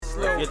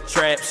Your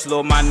trap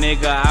slow, my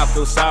nigga, I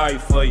feel sorry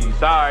for you.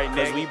 Sorry,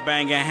 cause we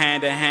banging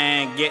hand to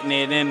hand, getting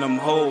it in them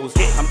holes.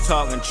 I'm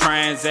talking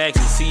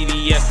transactions,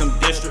 CDS, them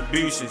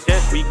distributions.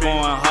 We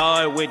going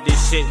hard with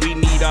this shit, we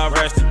need our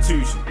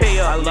restitution.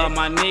 I love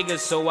my niggas,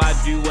 so I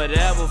do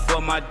whatever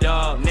for my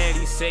dog.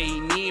 He say he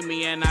need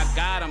me and I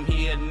got him,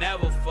 he'll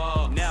never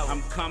fall.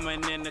 I'm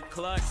coming in the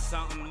clutch,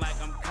 something like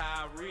I'm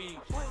Kyrie.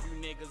 You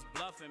niggas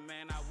bluffing,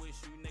 man, I wish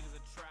you niggas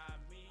would try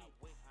me.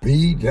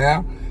 Be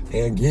down,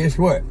 and guess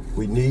what?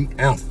 We need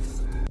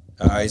answers.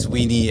 All right, so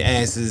We Need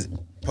Answers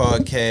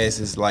podcast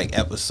is like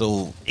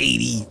episode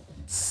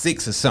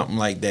 86 or something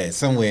like that,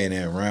 somewhere in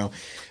that realm.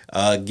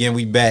 Again,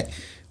 we back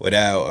with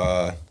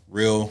our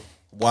Real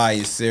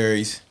Wire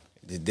series.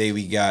 Today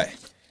we got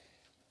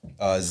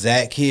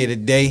Zach here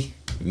today.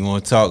 We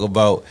want to talk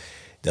about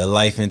the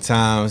life and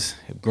times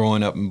of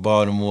growing up in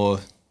Baltimore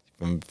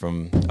from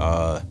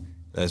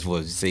that's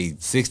what you say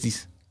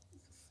 60s?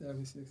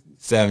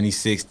 70s,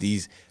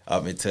 60s,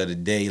 up until the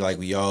day, like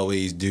we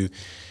always do.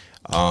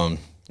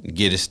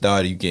 Get it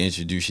started. You can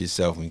introduce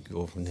yourself and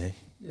go from there.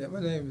 Yeah, my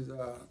name is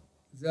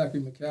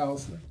Zachary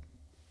McAllister.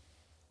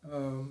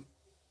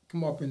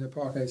 Come up in the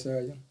Parkhouse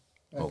area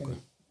back in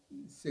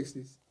the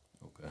 60s.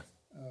 Okay.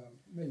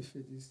 Maybe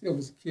 50s. Still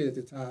was a kid at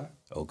the time.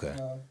 Okay.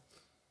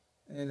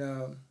 And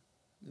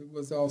it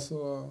was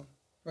also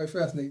a very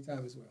fascinating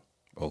time as well.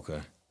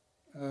 Okay.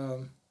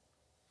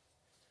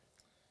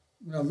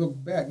 When I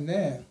look back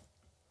now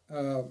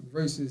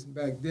versus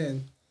back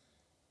then,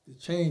 the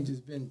change has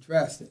been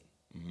drastic.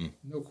 Mm-hmm.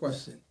 No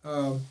question.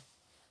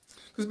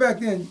 Because back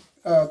then,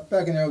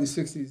 back in the early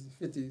 60s,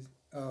 50s,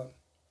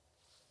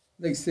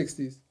 late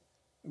 60s,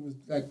 it was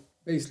like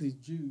basically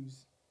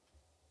Jews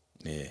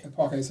in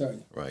Parkhouse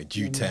area. Right,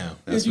 Jewtown.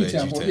 That's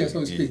Jewtown, yeah, so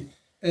to speak.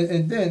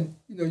 And then,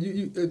 you know,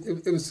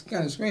 it was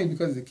kind of strange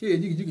because as a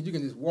kid, you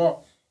can just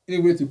walk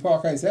anywhere through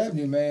Parkhouse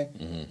Avenue, man,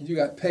 and you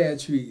got pear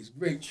trees,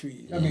 grape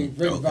trees,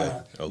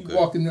 grapevines. Okay. You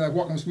walk in there, like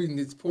walking the street and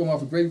it's pulling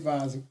off of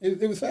grapevines.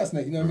 It was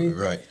fascinating, you know what I mean?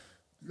 Right.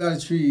 A lot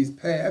of trees,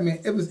 pear. I mean,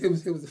 it was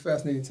a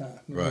fascinating time.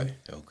 You know? Right.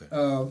 Okay.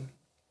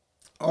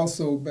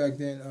 Also back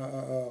then,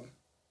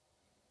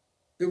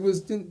 it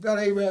was a lot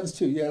of Arabs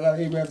too. Yeah, a lot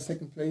of Arabs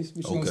taking place,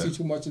 which you don't see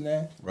too much of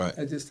that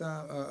at this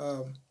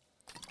time.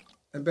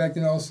 And back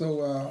then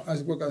also, I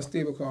used to work at a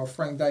stable called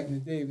Frank Dyke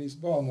and Dave in East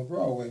Baltimore,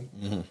 Broadway.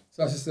 Mm-hmm.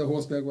 So I used to sell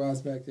horseback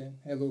rides back then.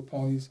 Had little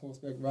ponies,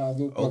 horseback rides,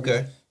 little ponies.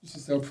 Okay. Used to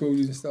sell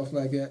produce and stuff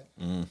like that.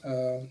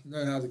 Mm-hmm.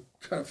 Learn how to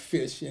cut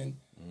fish and,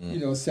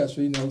 et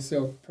cetera,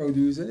 sell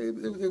produce.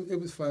 And it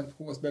was fun,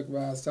 horseback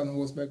rides, selling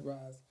horseback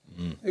rides.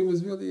 Mm-hmm. It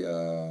was really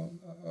a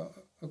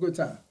good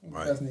time,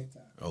 a fascinating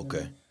time. Okay.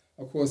 You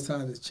know? Of course,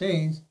 time has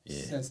changed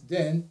since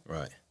then.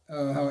 Right.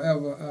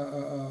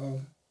 However,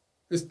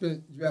 it's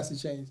been a drastic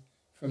change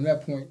from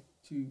that point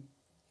to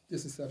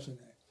this inception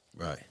act.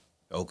 Right.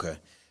 Okay.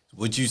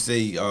 Would you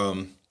say,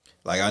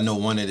 like I know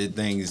one of the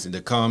things, the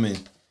common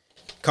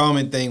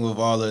thing with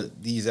all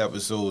of these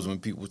episodes when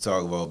people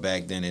talk about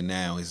back then and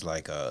now is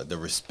like the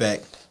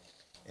respect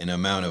and the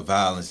amount of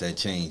violence that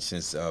changed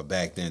since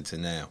back then to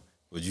now.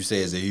 Would you say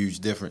is a huge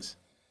difference?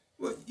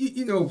 Well,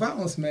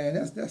 violence, man,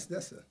 that's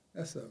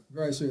a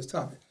very serious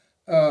topic.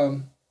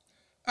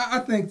 I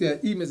think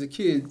that even as a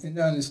kid and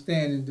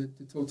understanding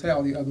the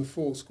totality of the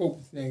full scope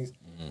of things,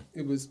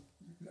 it was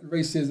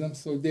racism,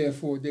 so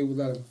therefore there was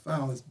a lot of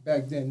violence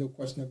back then, no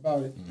question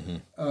about it.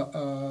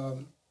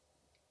 Mm-hmm.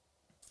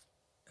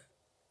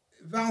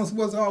 Violence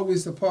was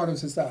always a part of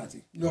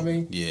society, you know what I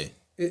mean? Yeah.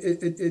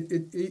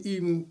 It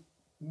even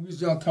when we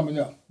was young coming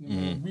up,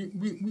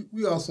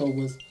 we also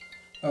was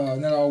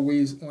not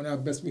always on our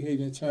best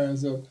behavior in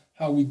terms of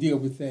how we deal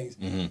with things.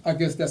 Mm-hmm. I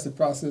guess that's the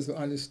process of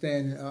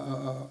understanding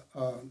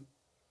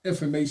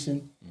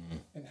information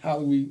and how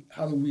do we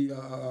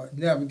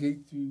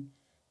navigate through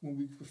when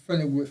we're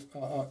confronted with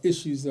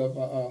issues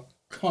of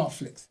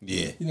conflicts.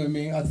 Yeah. You know what I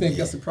mean? I think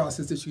that's the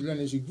process that you learn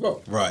as you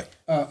grow. Right.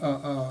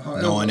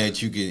 However, knowing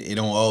that it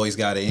don't always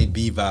gotta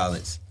be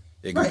violence.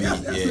 It could be,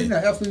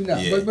 absolutely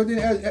not. Yeah. But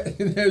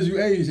then as you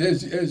age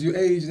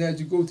and as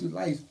you go through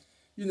life,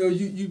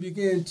 you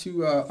begin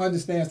to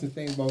understand some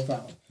things about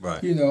violence.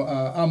 Right.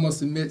 I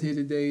must admit here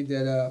today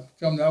that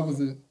I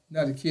was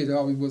not a kid. I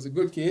always was a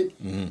good kid.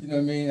 Mm-hmm. You know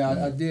what I mean?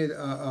 I did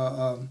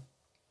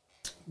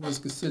was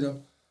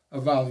considered a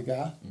violent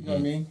guy. You know what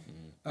I mean?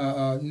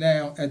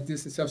 Now, at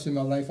this inception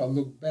of my life, I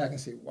look back and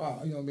say,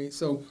 wow, you know what I mean?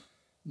 So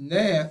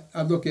now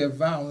I look at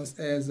violence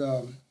as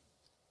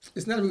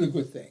it's not really a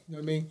good thing. You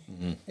know what I mean?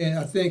 Mm-hmm. And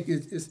I think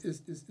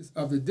it's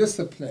of the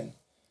discipline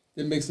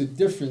that makes a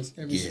difference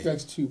in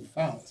respects to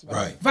violence.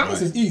 Right?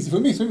 Violence is easy. For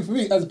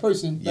me as a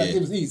person,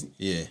 it was easy.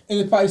 Yeah. And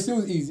it probably still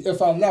is easy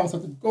if I allow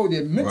myself to go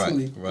there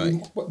mentally.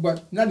 Right.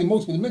 But not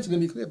emotionally, mentally,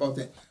 let me be clear about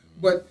that.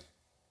 But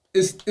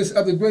it's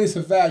of the greatest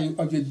value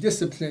of your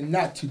discipline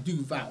not to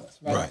do violence,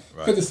 right?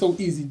 Because it's so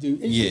easy to do.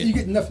 And you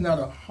get nothing out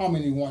of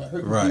harming anyone or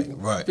hurting people.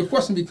 Right. The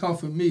question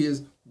becomes for me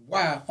is,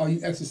 why are you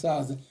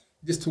exercising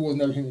this towards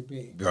another human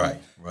being? Right.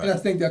 And I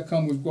think that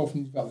comes with growth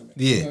and development.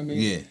 Yeah, you know what I mean?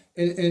 Yeah.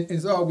 And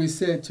it's always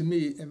said to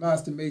me, in my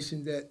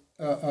estimation, that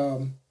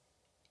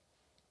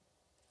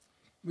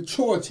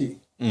maturity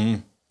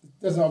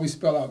doesn't always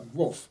spell out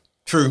growth.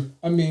 True.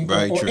 I mean,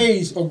 Very or true.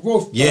 age or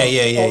growth. Yeah.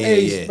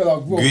 Age spell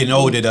out growth. Getting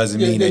older doesn't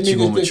mean that you're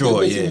going to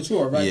mature. Yeah.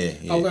 Mature, right?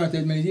 Yeah. I learned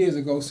that many years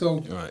ago. So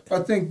Right. I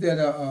think that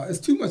it's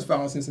too much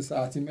violence in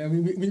society,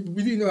 man. We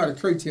didn't know how to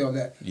curtail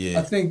that. Yeah.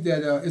 I think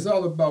that it's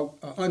all about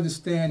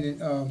understanding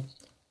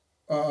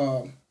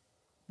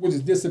what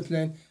is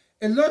discipline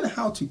and learning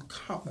how to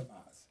compromise.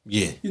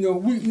 Yeah.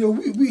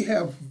 We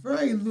have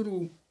very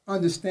little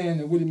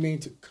understanding of what it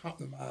means to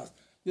compromise.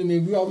 I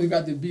mean, we always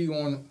got to be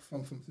on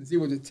from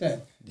 0 to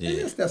 10. Yeah.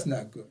 And that's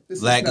not good.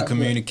 Lack of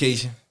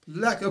communication.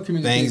 Lack of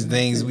communication.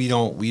 Things we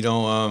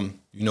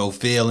don't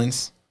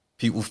feelings.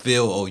 People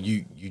feel, oh,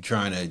 you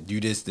trying to do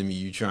this to me,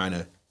 you trying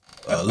to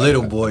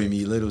little boy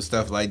me, little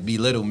stuff like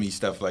belittle me,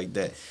 stuff like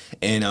that.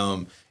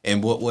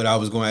 And what I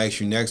was going to ask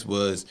you next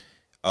was,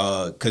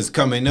 because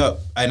coming up,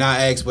 and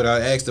I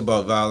asked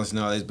about violence and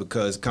all this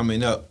because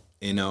coming up,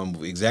 and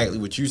exactly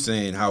what you're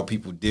saying, how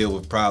people deal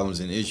with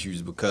problems and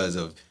issues because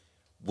of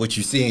what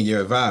you see in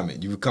your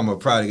environment. You become a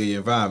product of your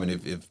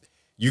environment. If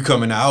you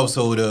come in a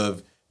household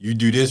of you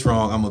do this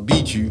wrong, I'm gonna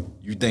beat you,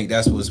 you think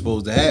that's what's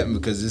supposed to happen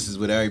because this is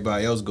what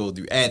everybody else goes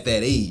through at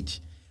that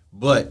age.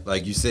 But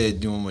like you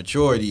said, doing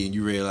maturity and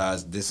you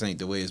realize this ain't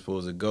the way it's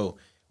supposed to go.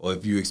 Or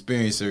if you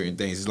experience certain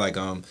things, it's like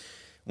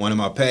one of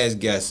my past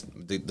guests,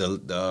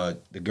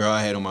 the girl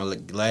I had on my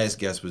last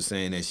guest was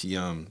saying that she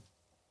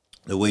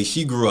the way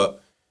she grew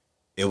up,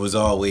 it was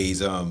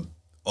always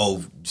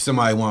oh,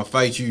 somebody want to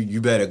fight you, you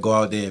better go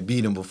out there and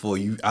beat them before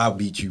I'll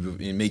beat you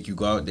and make you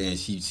go out there. And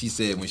she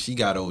said when she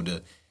got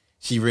older,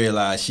 she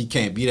realized she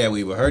can't be that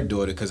way with her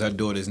daughter because her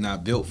daughter's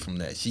not built from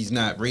that. She's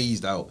not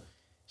raised out.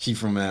 She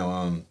from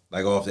out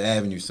like off the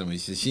avenue somewhere.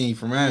 She ain't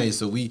from around here,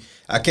 so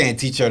I can't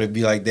teach her to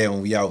be like that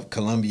when we out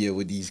Columbia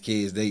with these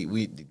kids.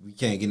 We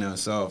can't get nothing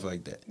soft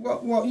like that.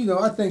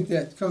 Well, I think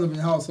that coming up in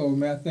the household,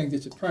 man, I think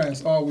that your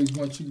parents always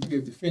want you to be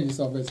able to defend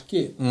yourself as a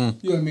kid. You know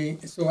what I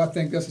mean? So I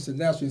think that's just a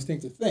natural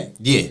instinctive thing.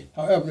 Yeah.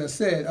 However, that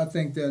said, I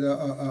think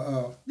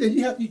that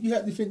you have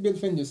to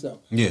defend yourself.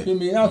 Yeah. You know what I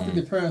mean? I don't think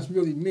the parents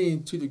really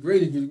mean to the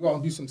greater degree to go out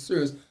and do some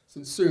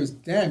serious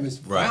damage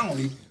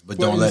violently. But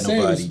don't let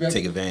nobody respect,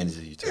 take advantage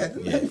of you.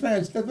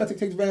 Let's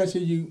take advantage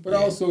of you, but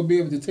also be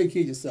able to take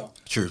care of yourself.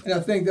 True. And I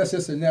think that's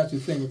just a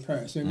natural thing with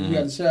parents. You know, you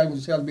got a child,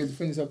 with a child to be able to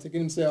defend themselves, take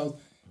care of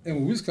themselves. And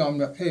when we was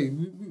coming up, hey,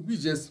 we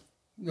just,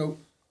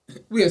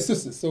 we had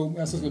sisters. So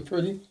my sisters were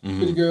pretty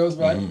girls,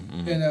 right?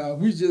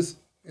 And we just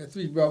had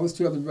 3 brothers,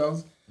 2 other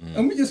brothers.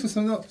 And we just were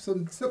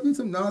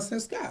some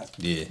nonsense guys.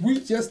 Yeah. We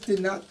just did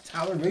not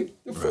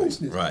tolerate the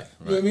foolishness. Right.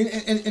 You know what I mean?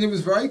 And it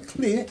was very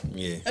clear.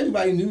 Yeah.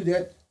 Everybody knew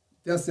that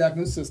that's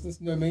acting assistance,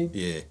 you know what I mean?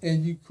 Yeah.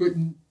 And you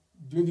couldn't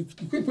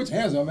put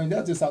your hands on. I mean,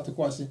 that's just out the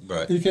question.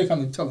 Right. And you can't come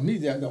and tell me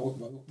that. No,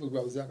 look,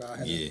 brother, that guy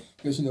had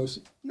because and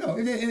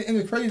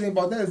the crazy thing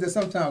about that is that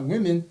sometimes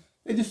women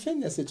they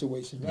defend that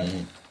situation, right?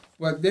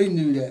 But they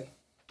knew that it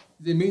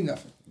didn't mean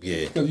nothing.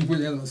 Yeah. Because you put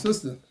your hands on a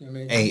sister, you know what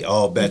I mean? Ain't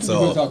all bets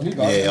off.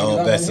 Yeah,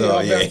 all bets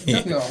off. Yeah.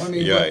 I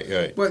mean,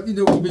 right. But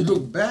when we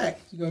look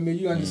back, you know what I mean,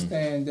 you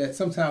understand that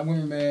sometimes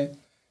women, man,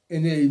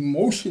 in their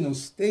emotional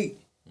state,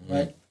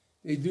 right,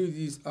 they do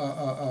these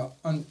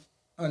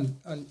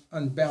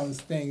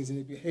unbalanced things in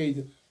their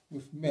behavior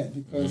with men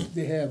because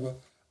they have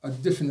a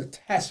different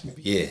attachment.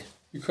 Yeah.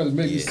 Because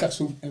maybe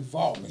sexual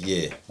involvement.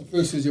 Yeah.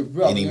 Versus your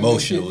brother. And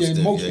emotional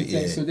thing.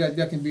 Yeah. So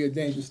that can be a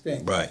dangerous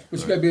thing. Right.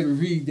 But you got to be able to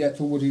read that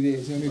for what it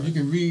is. And if you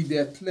can read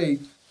that play,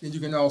 then you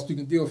can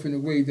deal with it in a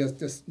way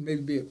that's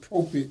maybe be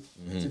appropriate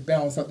to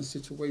balance out the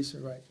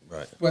situation, right?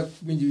 Right. But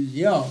when you're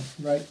young,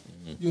 right,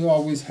 you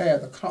always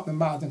have a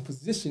compromising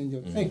position in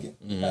your thinking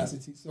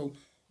capacity. So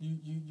you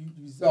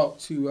result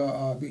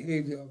to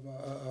behavior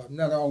of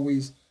not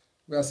always,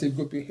 well, I say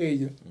good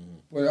behavior,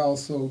 but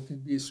also can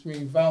be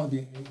extreme violent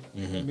behavior.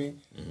 You know what I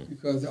mean?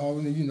 Because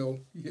you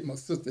hit my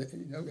sister,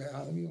 we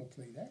don't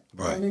play that. Right. You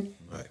know what I mean?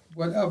 Right.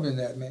 But other than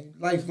that, man,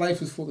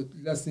 life is full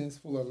of lessons,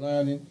 full of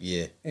learning.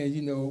 Yeah.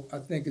 And I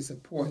think it's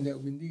important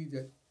that we need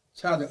to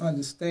try to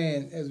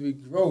understand as we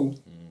grow.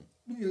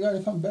 We need to learn to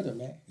become better,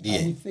 man. Yeah.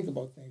 How we think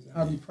about things,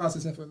 how we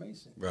process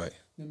information. Right.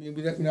 I mean,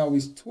 we're not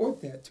always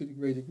taught that to the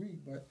great degree,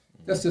 but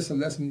that's just a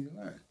lesson we need to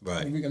learn.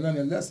 Right. And we can learn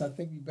that lesson. I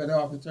think we're better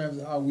off in terms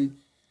of how we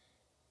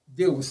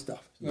deal with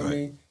stuff. You know what I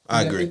mean?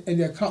 I agree. And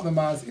that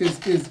compromise is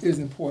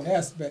an important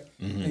aspect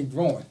in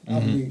growing, I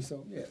believe.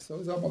 So, so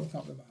it's all about the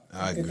compromise.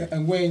 I agree.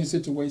 And weighing the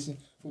situation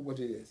for what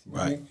it is. You know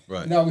what I mean?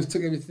 Right. And I always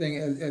took everything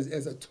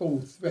as a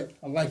total threat,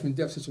 a life and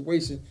death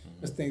situation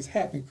as things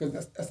happen,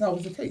 because that's not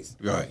always the case.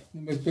 Right.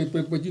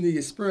 But you need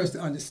experience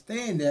to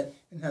understand that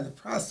and how to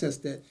process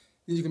that.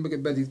 Then you can make a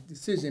better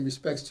decision in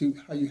respects to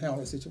how you handle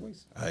that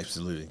situation.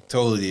 Absolutely.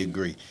 Totally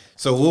agree.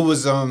 So what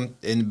was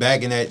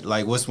back in that,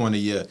 like, what's one of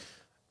your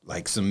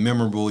like some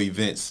memorable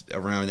events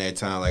around that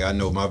time? Like, I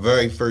know my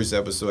very first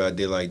episode I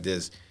did like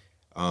this,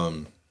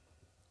 I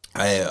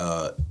had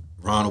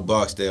Ronald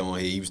Barksdale on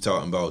here. He was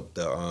talking about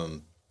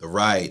the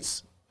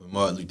riots when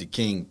Martin Luther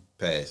King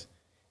passed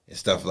and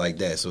stuff like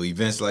that. So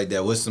events like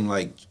that, what's some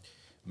like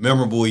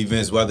memorable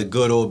events, whether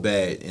good or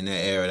bad, in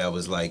that era that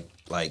was like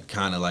like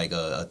kind of like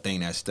a thing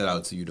that stood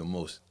out to you the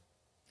most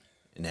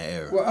in that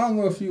era? Well, I don't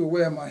know if you're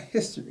aware of my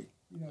history.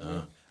 You know what I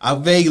mean? I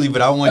vaguely,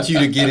 but I want you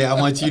to get it. I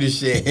want you to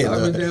share it.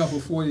 I've been down for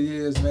 40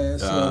 years, man.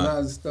 So a lot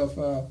of stuff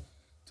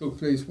took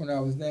place when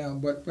I was down.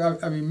 But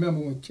I remember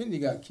when Kennedy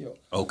got killed.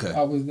 Okay.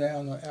 I was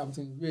down on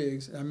Appleton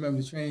Riggs, and I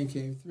remember the train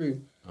came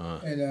through.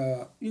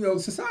 And, you know,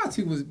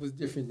 society was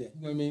different then.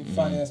 You know what I mean?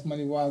 Finance,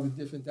 money-wise, was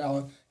different.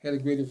 Dollar had a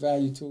greater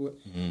value to it.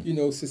 You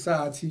know,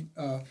 society,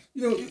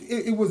 you know,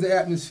 it was the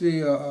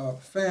atmosphere.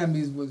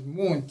 Families was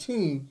more in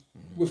tune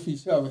with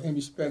each other in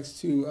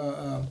respects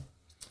to,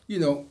 you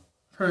know,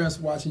 parents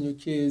watching your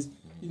kids.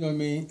 You know what I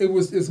mean?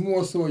 It's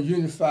more so a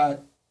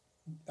unified,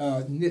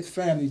 knit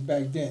families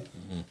back then.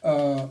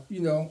 You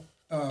know,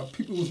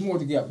 people was more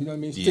together. You know what I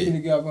mean? Sticking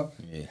together,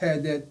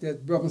 had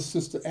that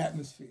brother-sister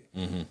atmosphere.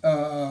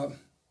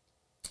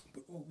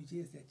 But over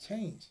years, that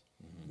changed.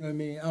 You know what I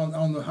mean? I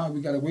don't know how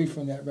we got away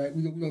from that, right?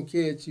 We don't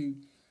care to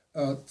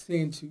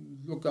seem to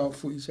look out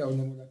for each other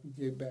no more like we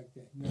did back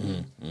then. You know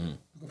what I mean?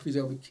 Look out for each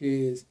other with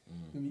kids.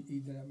 Let me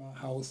eat at my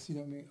house. You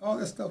know what I mean? All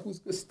that stuff was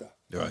good stuff.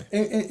 Right.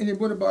 And it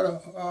brought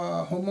about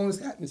a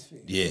harmonious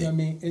atmosphere. Yeah. You know what I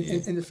mean?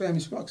 In the family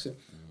structure.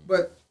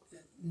 But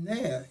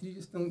now, you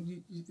just don't,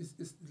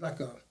 it's like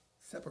a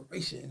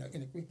separation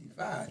and a great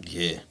divide.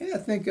 Yeah. And I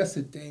think that's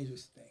a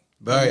dangerous thing.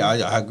 But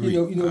I agree.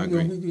 I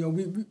agree.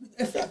 We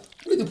in fact,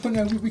 we the point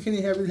now we can't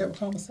even really have a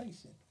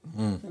conversation.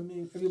 I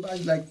mean,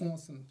 everybody's like on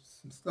some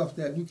stuff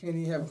that we can't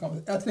even have a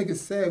conversation. I think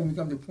it's sad when we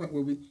come to the point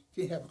where we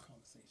can't have a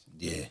conversation.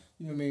 Yeah.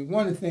 You know what I mean?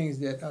 One of the things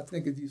that I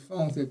think that these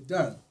phones have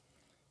done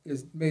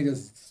is made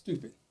us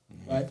stupid,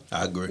 right?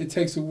 I agree. It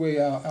takes away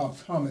our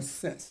common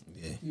sense.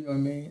 Yeah. You know what I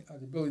mean? The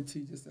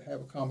ability just to have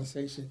a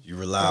conversation. You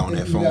rely on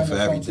that phone for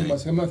everything.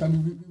 Too much. I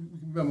mean, we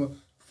remember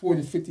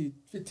 40, 50,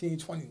 15,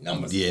 20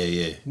 numbers.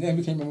 Yeah. Now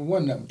we can't remember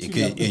one number.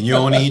 And you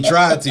don't even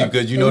try to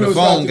because you know the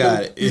phone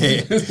got it.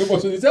 It's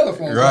supposed to be the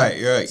telephone.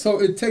 Right.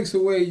 So it takes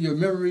away your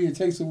memory. It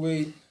takes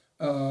away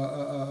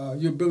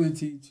your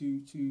ability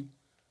to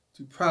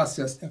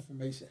process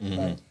information.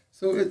 Right?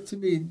 So to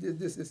me,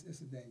 this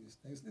is a dangerous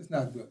thing. It's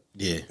not good.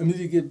 Yeah. We need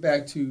to get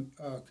back to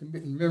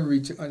committing memory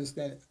to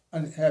understand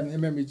it, having the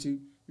memory to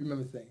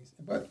remember things.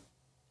 But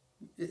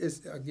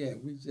it's,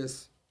 again, we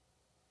just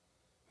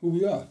who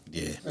we are.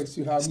 Yeah.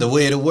 It's the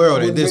way of the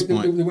world at this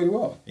point. The way the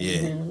world.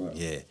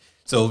 Yeah.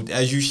 So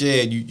as you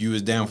shared, you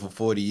was down for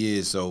 40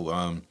 years.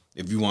 So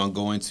if you want to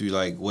go into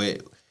like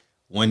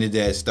when did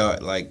that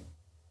start? Like,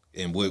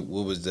 and what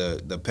was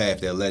the path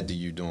that led to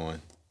you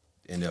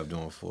end up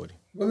doing 40?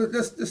 Well,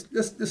 let's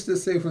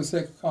just say for the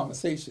sake of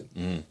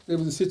conversation, there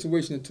was a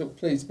situation that took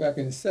place back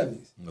in the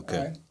 70s.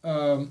 Okay.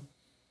 Right?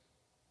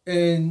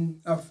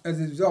 And as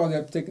a result of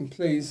that taking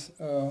place,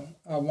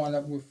 I wound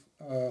up with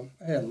I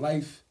had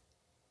life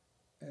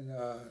and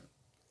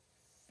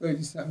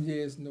 30-something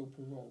years, no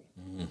parole,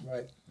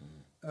 right?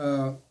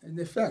 And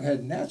in fact, I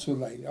had natural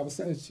life. I was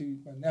sentenced to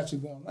a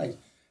natural born life.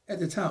 At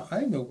the time, I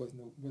didn't know was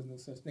no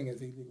such thing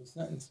as a legal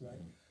sentence, right?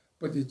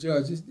 But the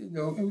judges, you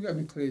know, and we got to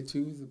be clear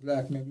too, as a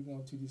black man, we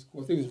going through these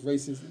courts. It was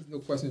racist. There's no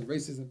question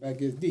racism back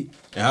gets deep.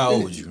 And how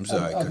old were you? I'm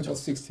sorry. I was about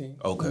 16.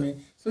 Okay. I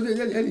mean, so they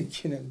didn't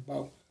care nothing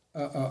about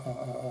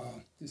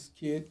this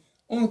kid.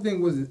 Only thing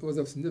was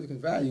of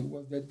significant value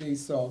was that they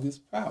solved this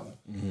problem.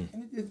 And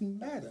it didn't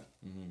matter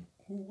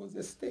who was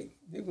at stake.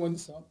 They wanted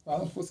to solve the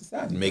problem for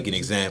society. Make an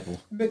example.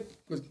 Good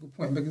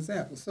point, make an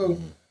example. So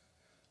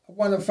I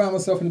wound up finding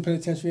myself in the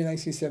penitentiary in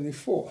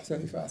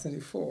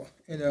 1974.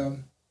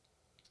 And,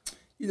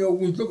 you know,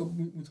 when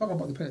we talk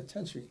about the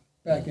penitentiary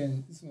back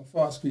in, this is on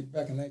Far Street,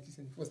 back in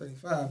 1974,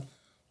 75,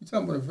 we're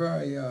talking about a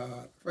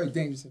very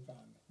dangerous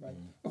environment. Right.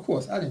 Of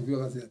course, I didn't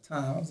realize at the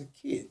time. I was a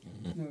kid.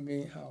 You know what I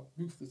mean? How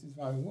ruthless this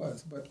environment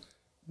was. But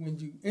when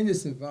you in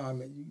this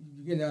environment, you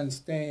begin to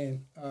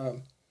understand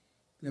the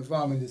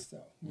environment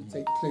itself. What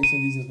take place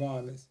in these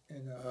environments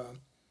and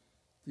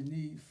the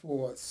need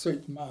for a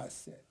certain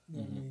mindset. You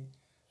know what I mean?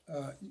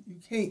 You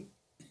can't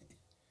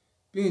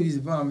be in these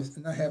environments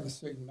and not have a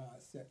certain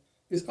mindset.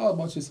 It's all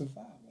about your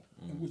survival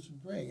and what you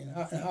bring and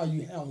how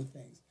you handle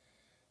things.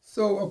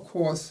 So of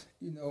course,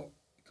 you know,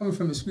 coming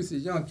from the streets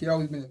as a young kid, I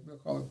always been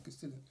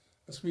considered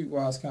a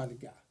streetwise kind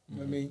of guy. You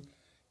know what I mean?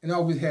 And I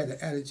always had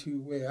the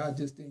attitude where I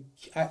just didn't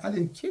care. You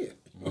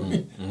know what I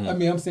mean? I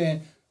mean, I'm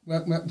saying,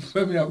 when I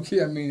don't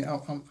care, I mean,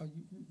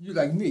 you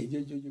like me.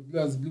 Your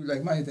blood's blue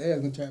like mine. The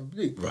air's going to turn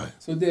blue. Right.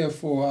 So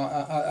therefore,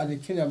 I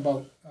didn't care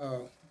about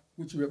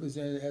what you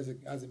represented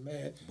as a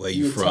man. Where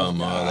you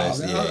from, all that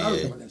shit. I don't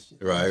care about that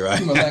shit. Right.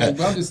 You know, like,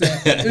 but I'm just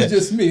saying, it's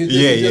just me.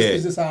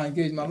 It's just how I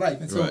engage my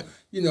life. And so,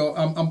 you know,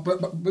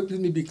 but let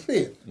me be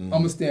clear. I'm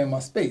going to stay in my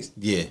space.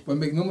 Yeah. But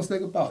make no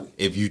mistake about it.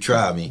 If you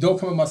try me. Don't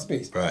come in my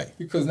space. Right.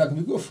 Because it's not going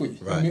to be good for you.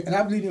 Right. I mean, and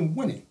I believe in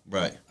winning.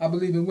 Right. I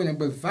believe in winning.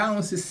 But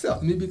violence itself,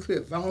 let me be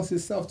clear, violence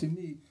itself to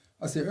me,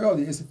 I said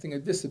earlier, it's a thing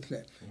of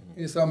discipline.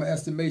 And it's my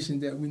estimation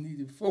that we need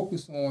to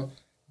focus on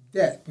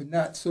that, but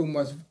not so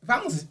much.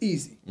 Violence is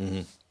easy.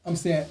 I'm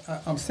saying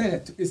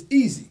it's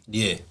easy.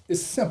 Yeah.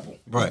 It's simple.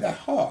 Right. It's not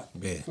hard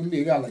for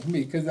me, a guy like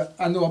me, because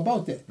I know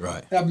about that.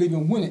 Right. And I believe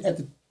in winning at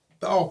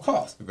all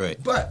costs. Right.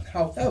 But,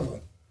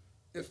 however,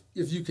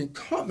 if you can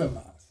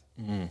compromise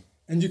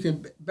and you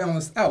can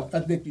balance out,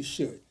 I think you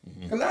should.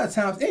 A lot of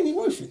times, ain't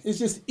emotion. It's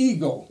just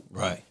ego.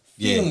 Right.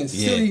 Feelings,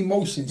 silly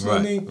emotions. You know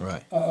what I mean?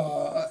 Right.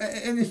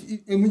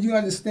 And when you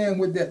understand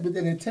what that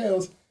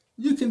entails,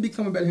 you can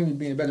become a better human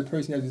being, a better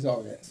person as a result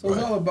of that. So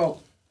it's all about.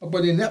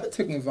 But in that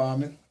particular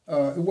environment,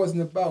 it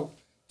wasn't about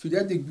to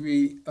that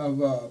degree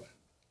of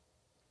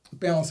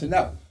balancing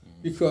out,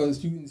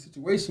 because you're in a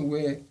situation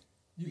where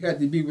you had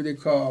to be what they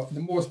call the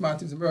more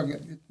scientific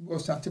American, more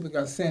scientific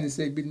saying, they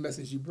say, be the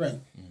message you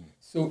bring.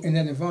 So in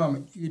that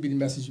environment, you be the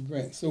message you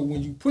bring. So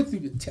when you put through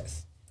the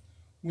test,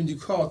 when you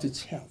call it a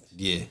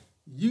challenge,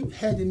 you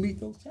had to meet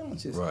those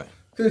challenges. Right.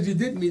 Because if you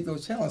didn't meet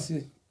those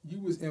challenges, you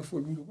was in for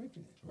a rude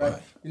awakening.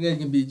 Right. And then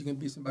you can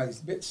be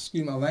somebody's bitch.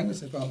 Excuse my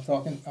language if I'm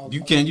talking.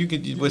 You can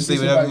say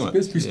whatever you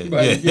want.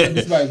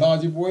 Somebody's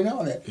laundry boy and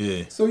all that.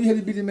 Yeah. So you had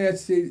to be the man to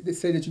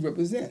say that you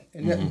represent,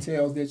 and that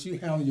entails that you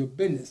handle your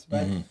business,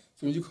 right?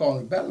 So when you call on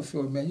the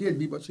battlefield, man, you had to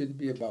be what you had to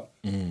be about.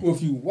 Well,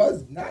 if you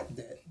was not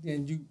that,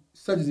 then you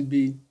started to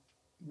be,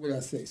 what I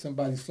say,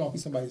 somebody's flunky,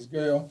 somebody's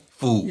girl.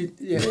 Fool.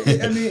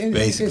 I mean,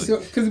 basically.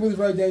 Because it was a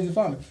very dangerous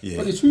environment. Yeah.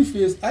 But the truth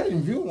is, I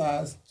didn't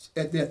realize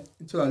at that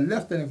until I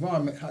left that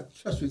environment how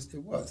treacherous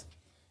it was.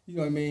 You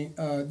know what I mean?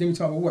 Then we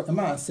talk about what? The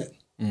mindset.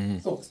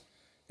 Thoughts.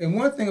 And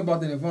one thing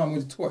about that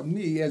environment that taught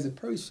me as a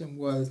person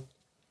was,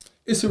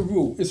 it's a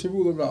rule. It's a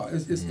rule of law.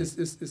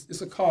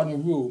 It's a cardinal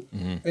rule.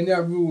 And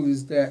that rule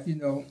is that,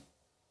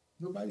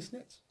 nobody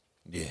snitch.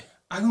 Yeah.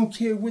 I don't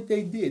care what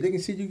they did. They can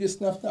see you get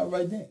snuffed out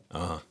right then.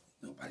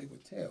 Nobody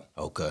would tell.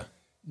 Okay.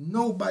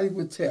 Nobody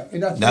would tell.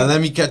 And now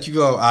let me cut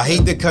you off. I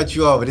hate to cut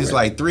you off, but it's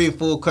like 3 or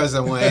 4 questions I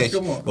want to ask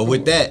you. But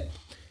with that,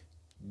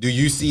 do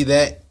you see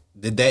that?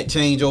 Did that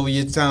change over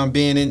your time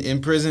being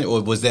in prison,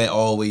 or was that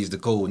always the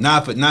code?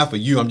 Not for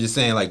you. I'm just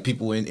saying, like,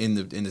 people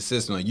in the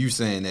system. Like you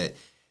saying that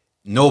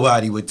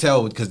nobody would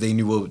tell because they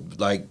knew what,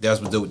 like, that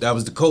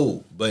was the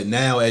code. But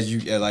now, as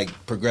you like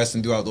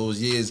progressing throughout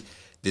those years,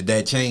 did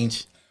that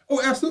change?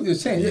 Oh, absolutely, it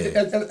changed.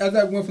 Yeah. As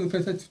I went from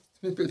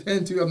the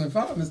pen to other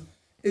environments,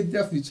 it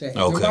definitely changed.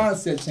 Okay. The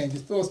mindset changed, the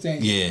thoughts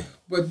changed. Yeah.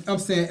 But I'm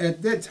saying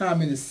at that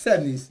time in the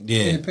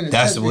 70s,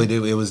 that's what it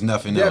was.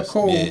 Nothing that else.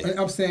 Code, yeah. and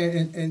I'm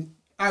saying, and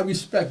I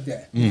respect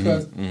that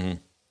because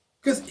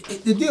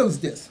the deal is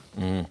this.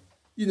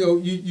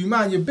 You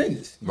mind your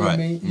business. You know what I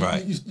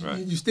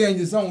mean? You stay in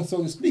your zone,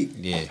 so to speak.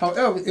 Yeah.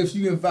 However,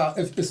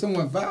 if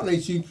someone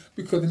violates you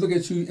because they look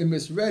at you and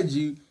misread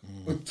you,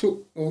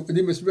 or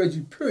they misread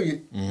you,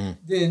 period,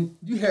 then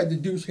you had to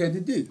do what you had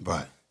to do.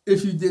 Right.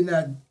 If you did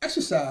not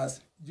exercise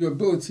your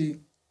ability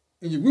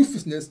and your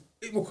ruthlessness,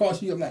 it will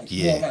cost you your life.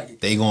 Yeah,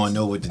 they gonna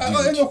know what to do.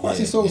 Ain't no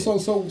question. So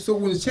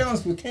when the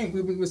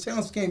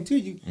challenge came to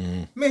you,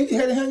 man, you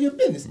had to handle your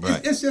business.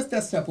 Right. It's just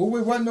that simple.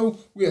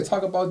 We had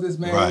talk about this,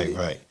 man.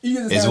 Right.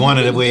 It's one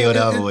of the way or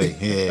the other way.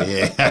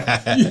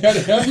 Yeah. You had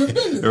to handle your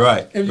business.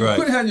 Right. If you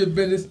couldn't handle your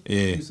business,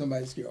 you're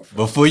somebody's girlfriend.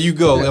 Before you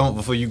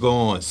go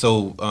on.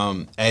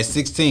 So at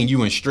 16, you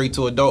went straight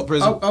to adult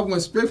prison. I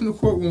went straight from the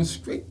courtroom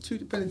straight to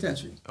the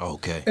penitentiary.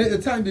 Okay. And at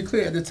the time, to be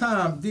clear, at the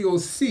time,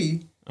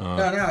 DOC.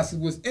 Down Alice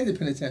was in the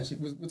penitentiary,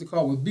 was what they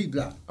call was B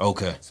block.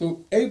 Okay.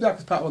 So A block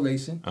was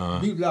population,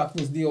 B block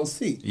was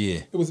DOC.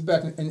 Yeah. It was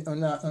back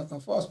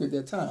on Foster at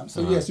that time.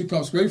 So yes, you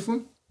come straight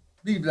from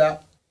B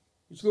block,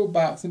 with your little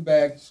box and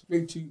bag,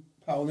 straight to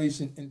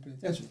population in the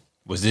penitentiary.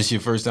 Was this your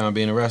first time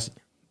being arrested?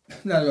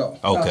 Not at all.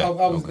 Okay. I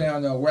was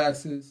down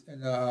Waxes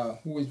and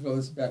Boys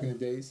Villas back in the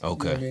days.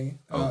 Okay. You know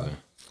what I mean? Okay.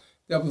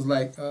 That was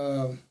like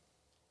a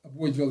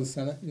Boys Village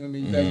Center. You know what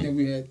I mean? Back then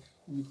we had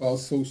what we call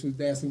social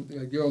dancing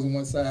with girls on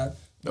one side.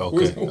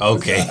 Okay. Little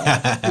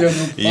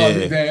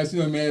dance, you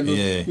know what I mean?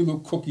 Little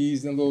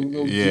cookies and little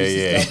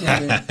juice stuff. You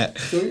know what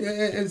I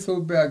mean? and so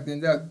back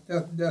then,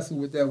 that's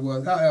what that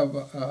was.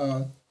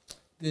 However,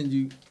 then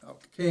you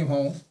came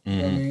home, you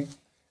know what I mean?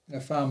 And I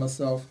found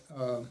myself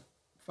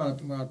around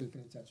the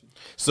penitentiary.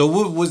 So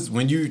what was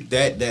when you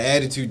the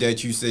attitude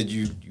that you said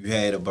you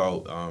had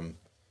about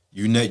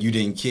you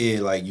didn't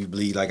care like you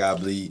bleed like I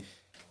bleed?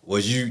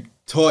 Was you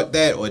taught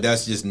that, or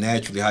that's just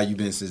naturally how you've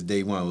been since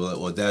day one,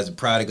 or that's a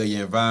product of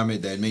your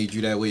environment that made you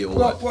that way, or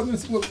what? When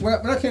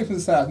I came from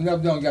the South, when I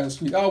got on the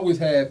street, I always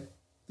had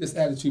this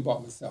attitude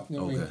about myself. You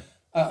know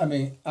what I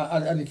mean? I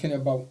didn't care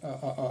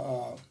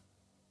about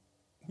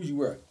who you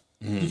were.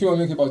 You care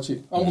about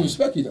you. I'm gonna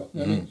respect you though.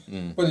 You know what I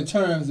mean? But in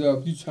terms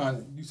of you trying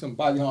to do some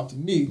body harm to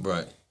me,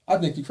 right? I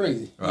think you're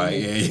crazy.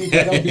 Right?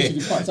 I don't beat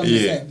you to punch. I'm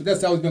just saying, but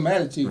that's always been my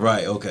attitude.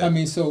 Right? Okay. I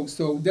mean, so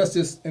that's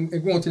just and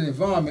going to the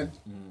environment.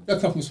 I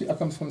come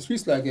from the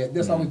streets like that.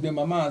 That's always been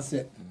my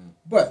mindset.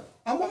 But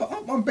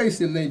I'm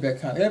basically laid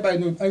back kind of. Everybody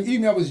knew. I mean,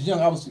 even when I was young,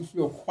 I was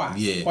real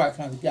quiet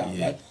kind of guy,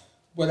 right?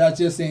 But I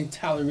just ain't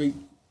tolerate.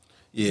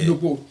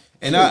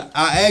 And I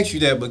ask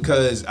you that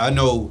because I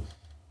know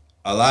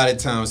a lot of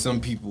times some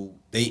people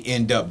they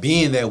end up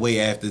being that way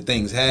after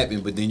things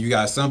happen, but then you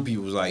got some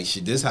people like,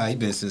 shit, this how he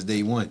been since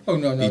day one. Oh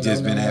no, he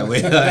just been that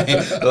way.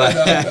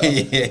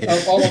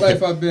 All my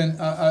life I've been,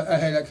 I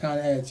had that kind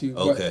of attitude.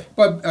 Okay.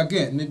 But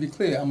again, let me be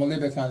clear, I'm a laid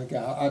back kind of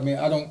guy. I mean,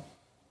 I don't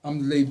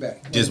I'm laid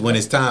back. Just when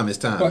it's time, it's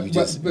time. But, You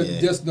just, but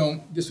yeah. just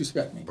don't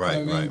disrespect me. Right,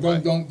 You know what I mean?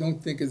 right.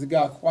 Don't think as a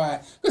guy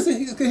quiet. Because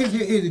here's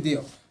the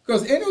deal.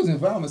 Because in those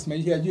environments,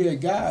 man, you had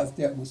guys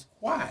that was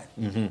quiet.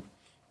 Mm-hmm.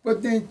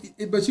 But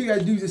you got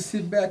to do is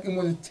sit back and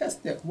want to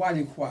test that why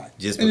they quiet.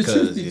 Just and because, the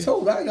truth be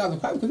told, a lot of guys were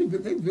quiet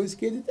because they were really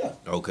scared to death.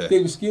 Okay.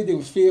 They were scared. They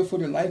were feared for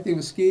their life. They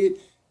were scared.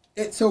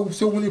 So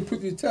when they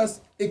put the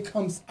test, it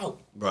comes out.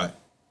 Right.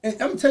 And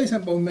I'm gonna tell you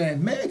something about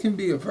man. Man can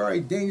be a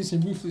very dangerous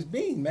and ruthless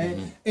being,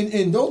 man. Mm-hmm.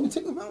 In those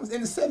particular moments,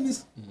 in the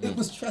 70s, it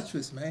was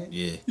treacherous, man.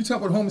 Yeah. You talk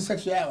about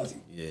homosexuality.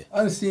 Yeah.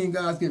 I've seen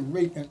guys get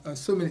raped and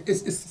so many.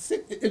 It's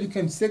sick. It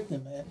became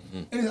sickening, man.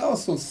 And it's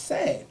also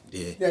sad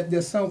that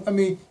there's some. I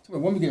mean, a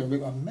woman getting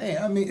raped,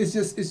 man. I mean, it's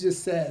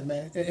just sad,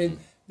 man. And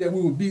that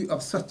we would be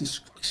of such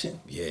destruction.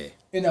 Yeah.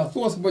 In our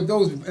thoughts, but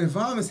those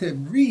environments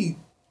had breed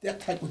that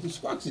type of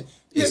destruction.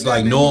 It's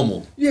like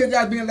normal. Yeah, it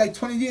got to be like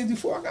 20 years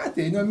before I got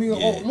there. You know what I mean?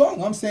 Yeah. Or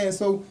long. I'm saying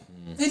so.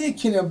 They didn't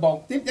care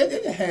about. They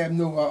didn't have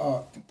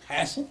no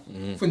compassion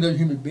for another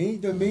human being.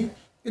 You know what I mean?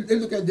 They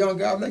look at young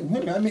guys like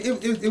women. I mean,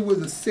 it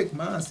was a sick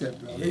mindset,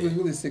 bro. Yeah. It was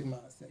really a sick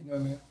mindset. You know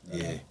what I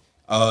mean?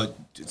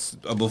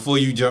 Yeah. Before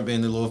you jump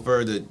in a little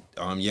further,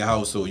 your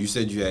household, you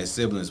said you had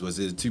siblings. Was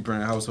it a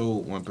 2-parent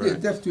household, 1 parent? Yeah,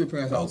 definitely 2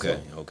 parents household.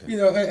 Okay. You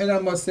know, and I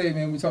must say,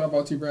 man, we talk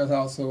about 2 parents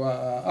household.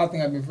 I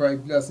think I've been very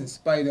blessed in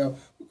spite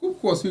of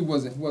course, we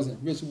wasn't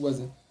rich. We was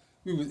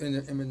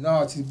in the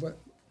minorities, but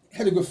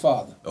had a good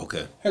father.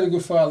 Okay. Had a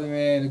good father,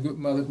 man, a good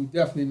mother who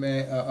definitely,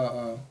 man,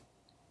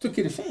 took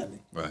care of the family.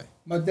 Right.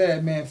 My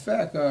dad, man, in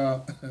fact,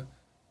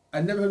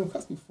 I never heard him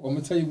cuss before. I'm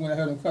gonna tell you when I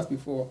heard him cuss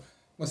before.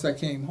 Once I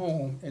came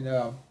home, and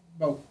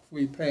about before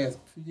he passed,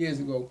 a few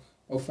years ago,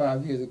 or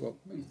 5 years ago,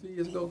 maybe 3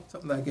 years ago,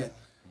 something like that.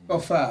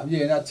 About 5,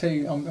 yeah. And I tell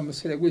you, I'm gonna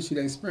say that with you,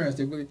 that experience,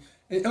 that really,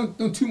 it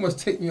don't too much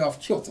take me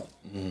off kilter.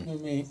 You know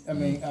what I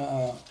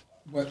mean?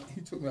 But he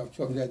took me off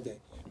kilter that day.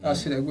 I'll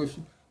share that with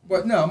you.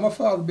 But no, my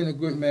father been a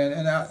good man,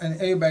 and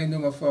everybody knew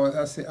my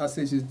father. I say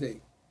to this day,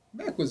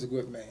 Mac was a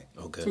good man.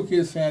 Okay. Took care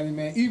of his family,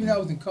 man. Even I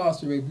was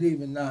incarcerated,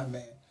 believe it or not,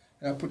 man.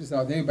 And I put this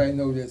out there, everybody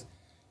know this.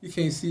 You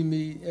can't see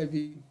me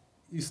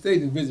you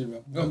stayed in the visit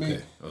room. You know what I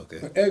mean? Okay.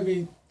 But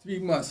every 3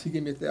 months, he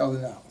gave me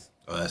 $1,000.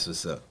 Oh, that's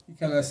what's up. He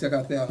kind of like, I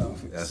got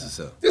 $1,000. That's what's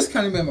up. This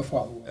kind of man my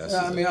father was.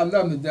 I mean, I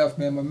love him to death,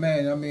 man. My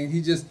man, I mean,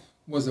 he just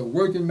was a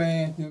working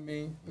man, you know what I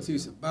mean? Because he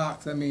used to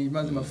box. I mean, he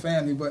runs in my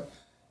family, but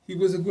he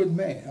was a good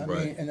man. I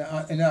mean,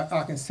 and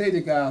I can say to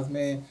guys,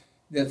 man,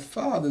 that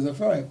fathers are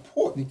very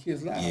important in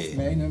kids' lives,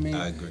 man. You know what I mean?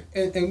 I agree.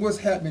 And what's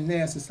happening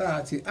now in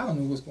society, I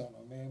don't know what's going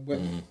on, man. But,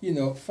 you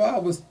know,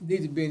 fathers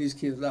need to be in these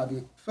kids' lives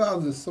because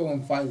fathers are so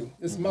vital.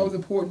 It's most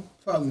important,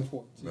 fathers are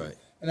important. Right.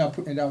 And I'm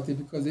putting it out there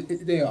because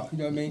they are, you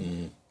know what I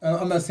mean?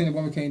 I'm not saying a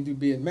woman can't do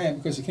being a man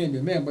because she can't be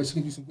a man, but she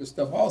can do some good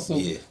stuff also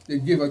to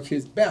give her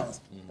kids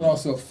balance. But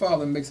also a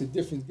father makes a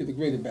difference, get a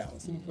greater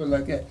balance. Let me put it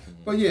like that.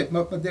 But yeah,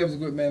 my dad was a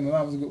good man, my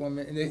mom was a good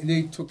woman, and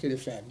they took care of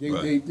the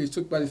family. They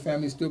took by the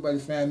family, stood by the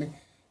family,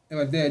 and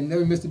my dad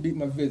never missed a beat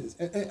my visits.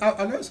 And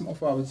I learned from my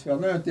father too. I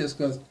learned this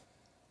because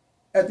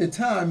at the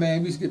time,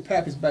 man, we used to get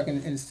packets back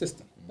in the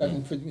system. Back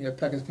in the prison, we had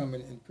packets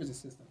coming in the prison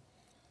system.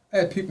 I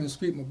had people in the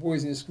street, my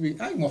boys in the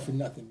street. I ain't want for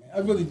nothing, man. I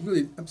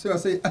really, I'm sorry I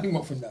say, I ain't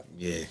want for nothing.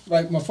 Yeah.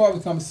 Like, my father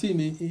come see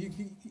me,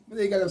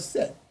 they got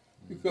upset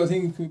because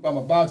he didn't buy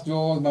my box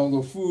drawers, my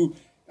little food.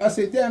 I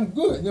said, damn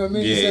good, you know what I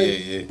mean?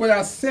 Yeah. But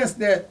I sensed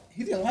that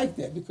he didn't like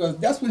that because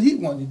that's what he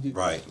wanted to do.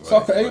 Right. So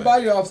I cut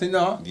everybody off and say,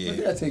 no, Yeah. my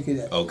dad take care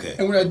of that. Okay.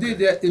 And when I did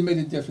that, it made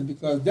a difference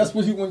because that's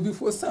what he wanted to do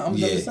for his son. I'm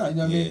another son, you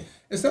know what I mean?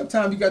 And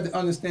sometimes you got to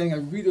understand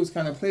and read those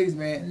kind of plays,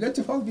 man. Let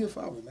your father be a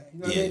father, man. You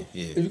know what I mean?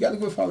 Yeah. If you got a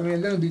good father,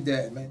 man, let him be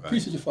dad, man. Right.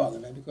 Appreciate your father,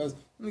 man, because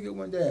you only get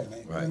one dad, man.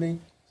 You know what I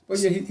mean? But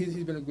yeah,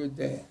 he's been a good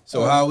dad.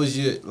 So how was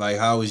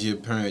your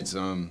parents?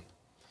 And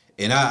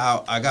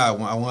I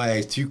want to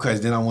ask 2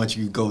 questions. Then I want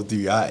you to go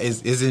through.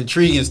 It's an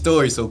intriguing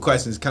story, so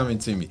questions coming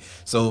to me.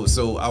 So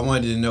I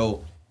wanted to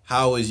know,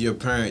 how was your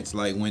parents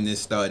like when this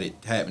started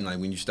happening? Like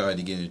when you started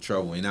to get in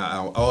trouble? And I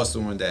also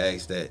wanted to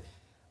ask that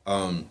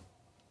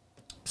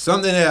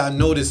something that I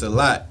noticed a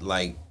lot,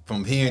 like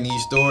from hearing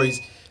these stories,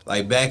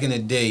 like back in the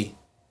day.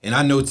 And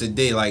I know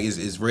today, like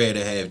it's rare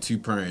to have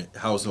 2-parent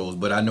households,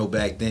 but I know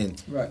back then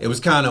it was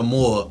kind of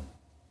more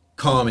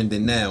common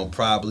than now,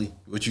 probably.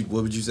 What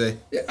would you say?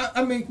 Yeah,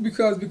 I mean,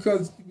 because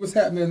what's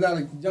happening, a lot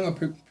of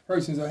younger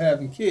persons are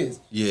having kids.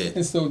 Yeah.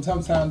 And so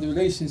sometimes the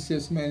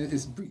relationships, man,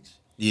 it's breached.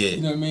 Yeah.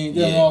 You know what I mean?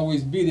 They'll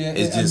always be there.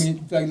 It's just,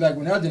 I mean, like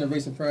when our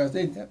generation parents,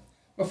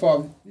 my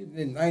father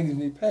in the 90s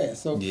when he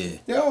passed. So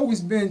they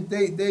always been,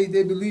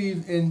 they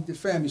believe in the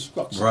family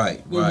structure.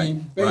 Right, you know what I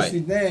mean?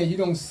 Basically now you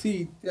don't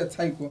see that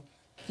type of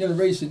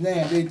generation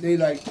now. They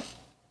like,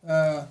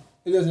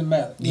 it doesn't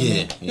matter. You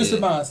know what I mean? It's a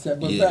mindset.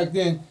 But back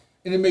then,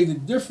 and it made a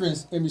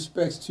difference in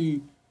respects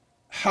to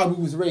how we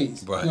was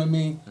raised. Right. You know what I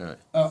mean? Right.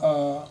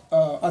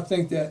 I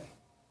think that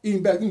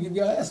even back then, you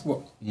got ass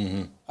whooped.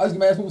 I was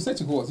getting ass whooped with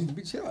extension cords. He used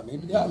to beat shit out of me. He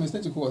beat out of me with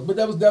extension cords. But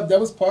that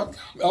was part.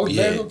 I was a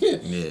bad little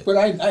kid. Yeah. But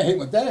I hate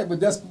my dad. But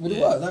that's what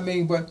it was. I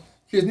mean, but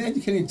Kids now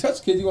you can't even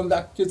touch kids. You're gonna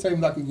lock kids, tell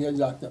them lock you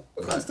locked up.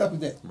 What kind of stuff is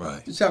that?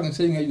 Right. The child can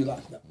say you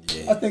locked up.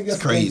 Yeah. I think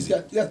that's crazy.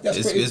 That's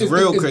crazy. It's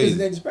real crazy. It's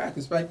dangerous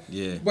practice, right?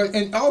 Yeah. But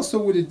and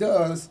also what it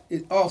does,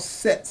 it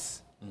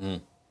offsets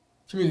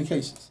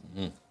communications,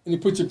 and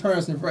it puts your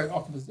parents in the right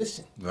awkward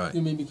position. Right.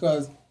 You know what I mean?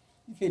 Because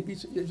you can't be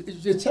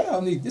your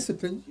child needs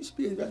discipline. You should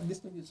be able to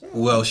discipline your child.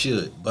 Well,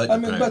 should, but I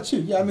mean, but you,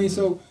 yeah. I mean,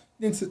 so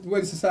then the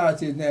way the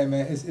society is now,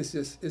 man, it's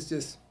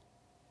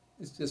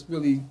just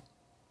really.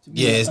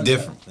 Yeah, it's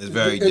different. It's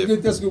very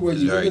different. That's a good word.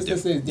 It's very Let's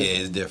different. say it's different.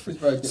 Yeah, it's different.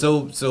 It's very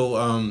different.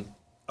 So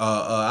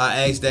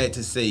I asked that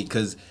to say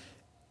because,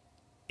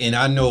 and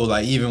I know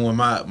like even when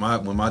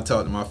when I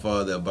talked to my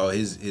father about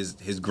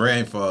his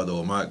grandfather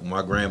or my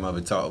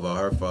grandmother talked about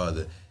her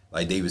father,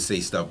 like they would say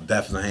stuff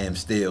Bethlehem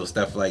Steel,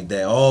 stuff like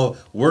that. All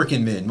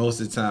working men most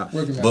of the time.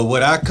 But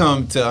what I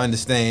come to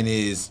understand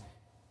is,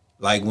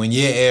 like when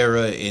your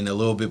era and a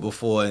little bit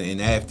before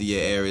and after your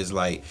era is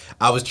like,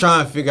 I was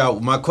trying to figure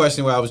out, my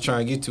question what I was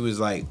trying to get to is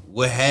like,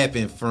 what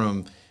happened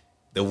from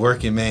the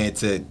working man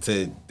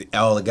to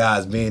all the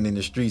guys being in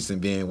the streets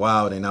and being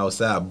wild and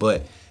outside?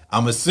 But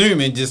I'm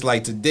assuming just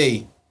like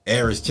today,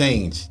 eras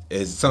change.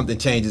 As something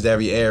changes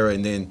every era,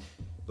 and then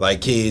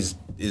like kids,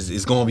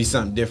 it's going to be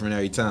something different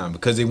every time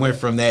because it went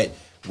from that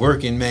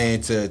working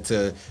man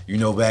to you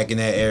know, back in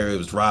that era it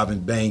was robbing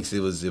banks,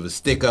 it was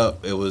stick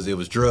up, it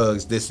was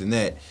drugs, this and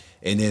that.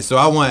 And then, so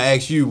I want to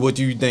ask you, what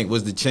do you think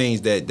was the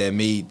change that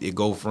made it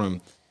go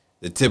from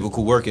the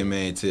typical working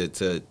man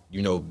to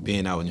you know,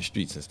 being out in the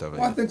streets and stuff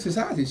like that? I think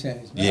society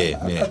changed, man.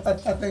 Yeah,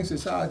 I think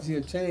society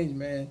had changed,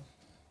 man,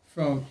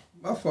 from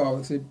my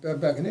father, say,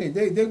 back in the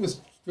day, they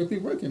was strictly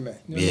working men.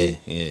 You know what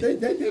I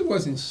mean? They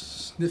wasn't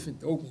sniffing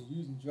dope and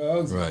using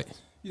drugs. Right.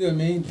 You know what I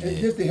mean? Yeah.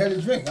 If they had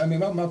a drink. I mean,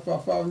 my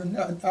father,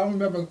 I don't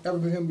remember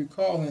ever him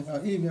recalling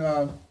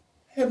even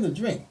having a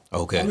drink.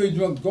 Okay. I really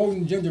drunk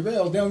golden ginger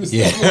ale down the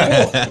Yeah.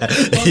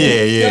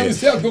 Down the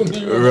south, golden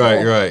ginger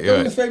ale. Right. One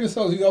of the famous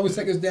hoes. He always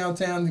take us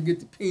downtown to get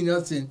the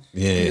peanuts and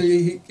you know,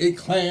 he ate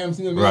clams.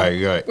 You know what I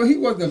mean? Right. But he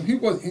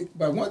wasn't.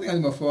 But one thing I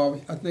know my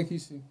father, I think he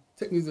used to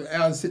take me to the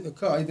alley, sit in the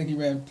car. I think he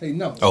ran play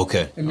numbers.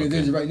 Okay. I mean,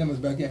 there's the right numbers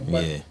back in.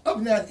 But up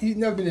to that, he's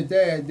never been a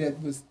dad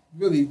that was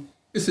really.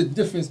 It's a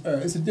different era.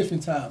 It's a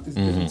different time. It's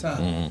a different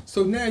time.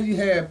 So now you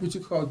have what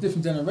you call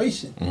different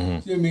generation. You know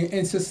what I mean?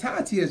 And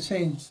society has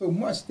changed so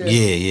much that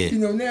you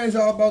know, now it's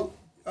all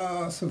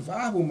about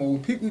survival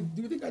mode. People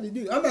do what they got to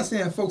do. I'm not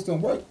saying folks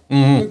don't work.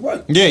 They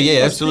work. Yeah,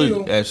 But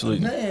absolutely, still,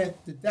 absolutely. Man,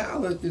 the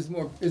dollar is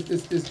more.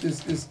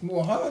 It's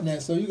more hard now.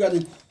 So you got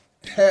to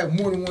have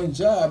more than one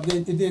job.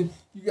 Then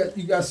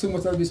you got so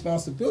much other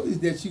responsibilities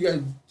that you got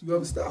to do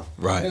other stuff.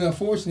 Right. And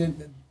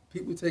unfortunately,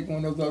 people take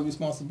on those other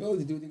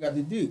responsibilities, do what they got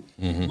to do.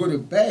 Whether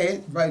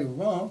bad, right or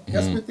wrong,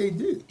 that's what they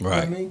do. Right, You know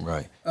what I mean?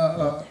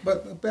 right.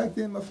 But back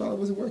then, my father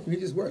wasn't working. He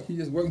just worked. He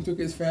just worked and took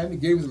his family,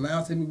 gave us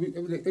allowance every week.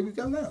 Every week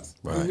got allowance.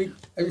 Right. Every week,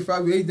 every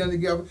Friday, we ate dinner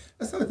together.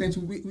 That's another thing,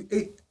 too. We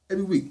ate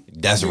every week.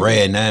 That's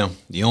rare now.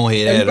 You don't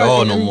hear that at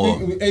all no more.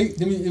 We ate,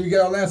 then we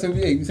got our allowance every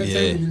week.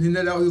 Sometimes we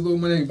let out a little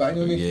money everybody.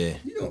 You know what I mean? Yeah.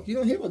 You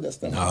don't hear about that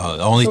stuff. No,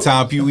 the only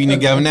time people eating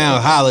together now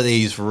is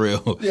holidays for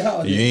real. Yeah,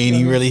 holidays. You ain't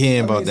even really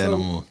hearing about that so no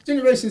more.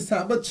 Generations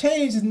time, but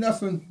change is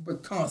nothing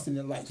but constant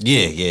in life.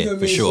 Yeah, You know what I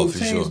for mean? sure, So for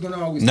change sure. is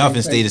gonna always Nothing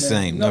take stay the place,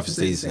 same. man. Nothing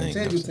stay the same.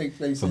 Change will take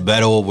place. For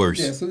better or worse.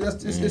 Yeah, so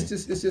that's just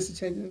it's just a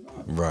change in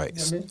environment. Right.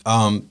 You know what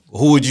I mean?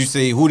 Who would you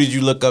say? Who did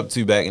you look up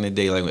to back in the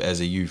day, like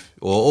as a youth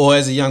or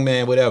as a young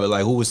man, whatever?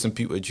 Like, who was some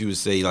people that you would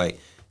say like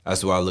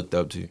that's who I looked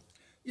up to?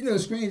 You know,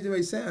 strange it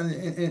may sound,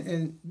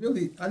 and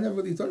really, I never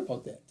really thought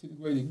about that to the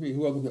great degree.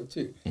 Who I look up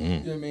to, you know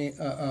what I mean?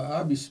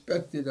 I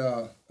respected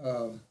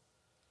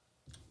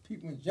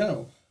people in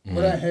general,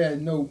 but I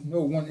had no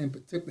one in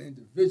particular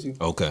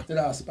individual that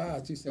I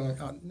aspired to. So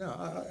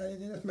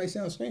that may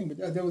sound strange,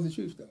 but that was the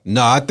truth, though.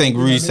 No, I think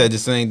Rudy said the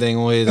same thing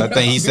on his. I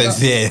think he said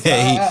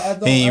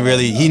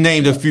he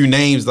named a few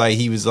names, like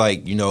he was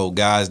like, you know,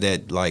 guys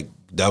that like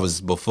that was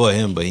before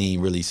him, but he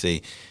didn't really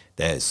say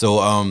that.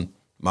 So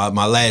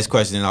my last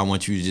question, and I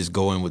want you to just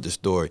go in with the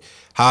story.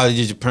 How did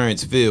your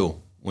parents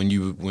feel when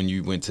you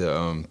went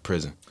to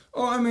prison?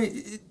 Oh, I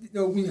mean,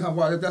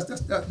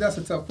 that's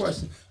a tough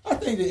question. I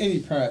think that any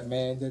parent,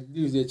 man, that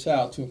loses their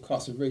child to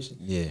incarceration,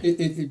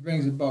 it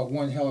brings about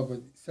one hell of a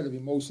set of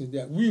emotions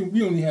that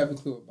we only have a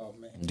clue about,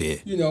 man. Yeah.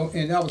 You know,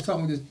 and I was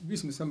talking this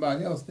recently with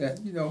somebody else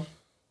that, you know,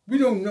 we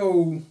don't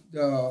know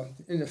the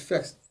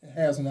effects it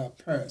has on our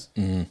parents,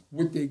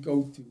 what they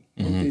go through,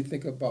 what they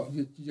think about.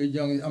 You're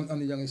young. I'm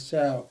the youngest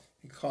child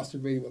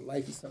incarcerated with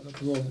life or something,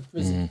 parole in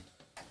prison.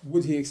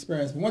 What he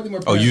experienced. One thing my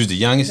parents, you was the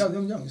youngest? Yeah, I'm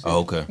the youngest. Oh,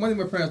 okay. One thing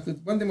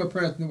my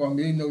parents knew about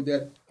me, they know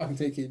that I can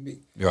take care of me.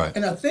 Right.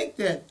 And I think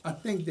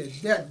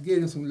that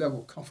gave them some level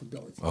of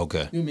comfortability.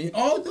 Okay. You know what I mean?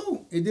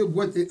 Although it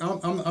did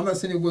I'm not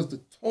saying it was the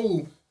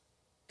total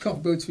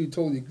comfortability to a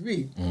total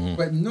degree,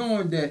 but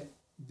knowing that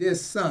their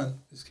son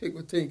is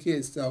capable of taking care of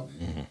himself,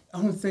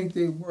 I don't think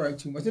they worried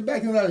too much. And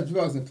back then, a lot of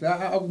drugs in play.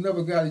 I was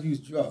never got to use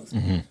drugs.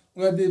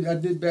 When I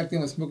did back then,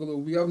 was smoke a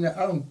little weed.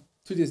 I don't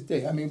to this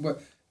day. I mean, but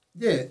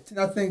yeah, and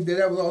I think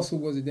that was also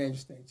a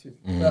dangerous thing too.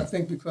 But I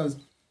think because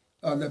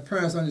the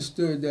parents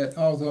understood that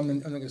although I'm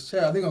a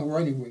child, they're gonna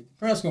worry anyway. The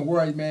parents gonna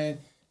worry, man,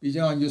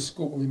 beyond your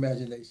scope of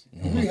imagination.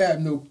 And we have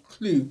no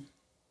clue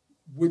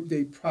what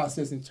they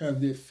process in terms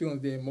of their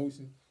feelings, their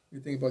emotions. You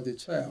think about their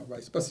child, right?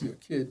 Especially a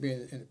kid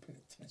being in a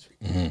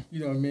penitentiary. You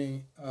know what I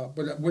mean?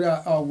 But what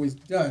I always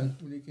done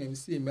when they came to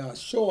see me, I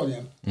assured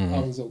them I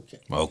was okay.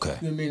 Okay.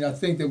 You know what I mean? I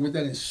think that with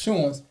that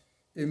insurance,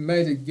 it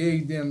might have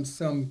gave them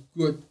some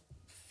good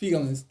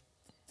feelings.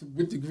 To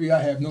what degree,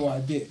 I have no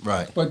idea.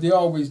 Right. But they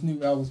always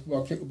knew I was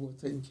well capable of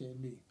taking care of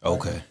me. Right?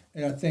 Okay.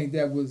 And I think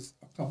that was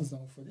a comfort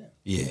zone for them.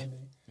 Yeah. You know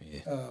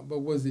what I mean? But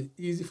was it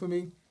easy for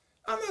me?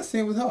 I'm not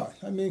saying it was hard.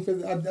 I mean,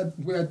 because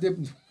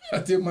I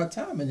did my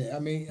time in it. I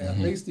mean,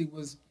 basically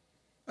was,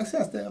 I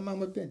said, I stayed on my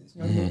business.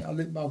 You know what I mean? I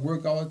lived my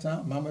work all the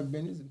time, mind my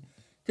business.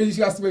 Because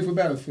you got to stay ready for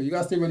battlefield. You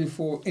got to stay ready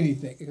for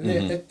anything.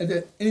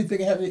 And anything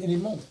can happen at any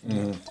moment.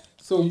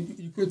 So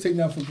you couldn't take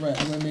nothing for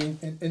granted. You know what I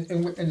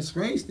mean? And the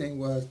strange thing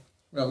was,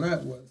 what I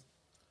learned was,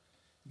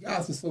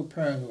 guys are so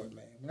paranoid,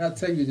 man. When I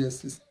tell you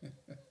this,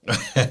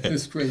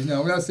 it's crazy.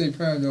 Now, when I say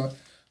paranoid,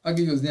 I'll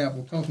give you an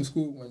example. Come from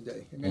school one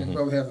day, and me and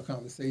brother have a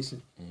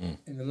conversation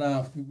in the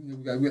line.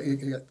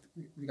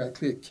 We got to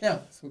clear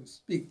camp, so to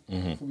speak,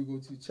 before we go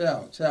to the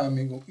child. Child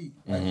may go eat,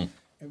 right?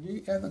 And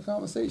we have a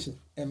conversation.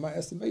 In my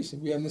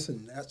estimation, we have this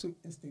natural,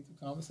 instinctive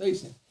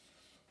conversation.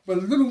 But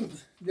little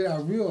did I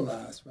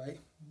realize, right,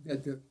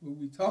 that what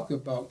we talk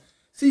about,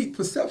 see,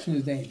 perception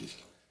is dangerous.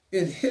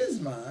 In his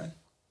mind,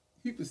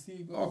 he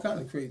perceived all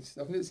kinds of crazy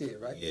stuff in his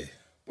head, right? Yeah.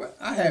 But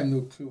I have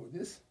no clue of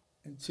this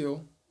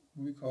until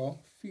we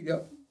call feet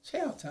up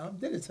chow time,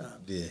 dinner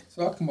time. Yeah.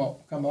 So I come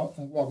out and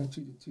walk into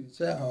the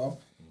chow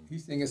hall.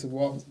 He's saying it's a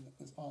wall, it's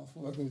on the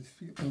floor, I go with his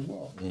feet up on the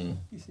wall.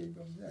 He said,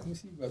 Brother Jack, let me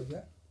see you, Brother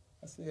Jack.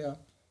 I said,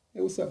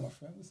 hey, what's up, my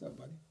friend? What's up,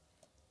 buddy?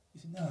 He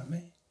said, nah,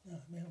 man,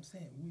 I'm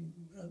saying, we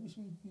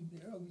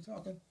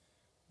talking.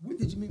 What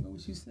did you mean by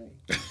what you say?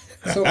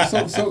 So in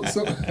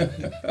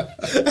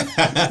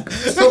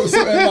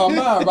my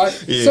mind,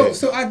 right? Yeah.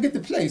 So I get the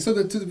play. So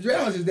the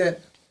reality is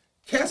that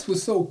cats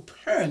was so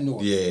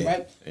paranoid,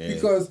 right? Yeah.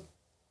 Because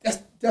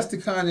that's the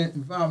kind of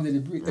environment that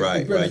they breathe.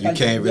 Right. You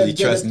can't really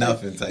trust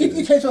nothing.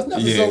 You can't trust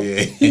nothing. So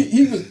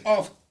he was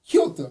off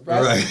kilter,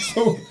 right?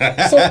 So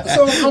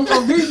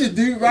I'm reading the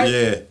dude, right?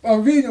 Yeah.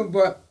 I'm reading him,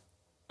 but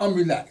I'm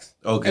relaxed.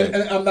 Okay.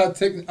 And I'm not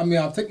taking. I'm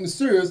taking it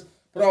serious.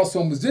 But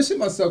also I'm positioning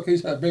myself in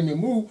case I bring me a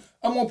move.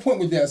 I'm on point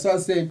with that. So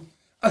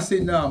I say,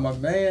 nah, my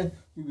man,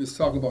 we was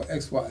talking about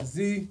X, Y,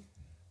 Z.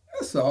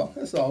 That's all.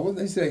 What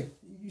they say,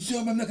 you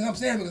sure about nothing I'm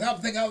saying? Because I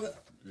think I was.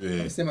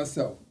 I'm saying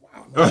myself,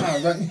 wow,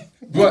 right?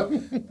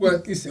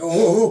 But he said,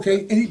 oh,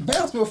 okay. And he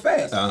bounced real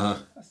fast. I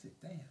said,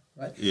 damn,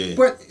 right? Yeah.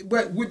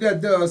 But what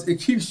that does, it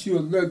keeps you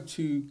alert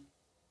to,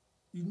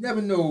 you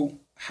never know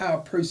how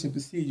a person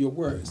perceives your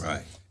words.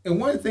 Right.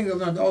 And one of the things I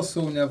learned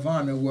also in that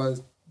environment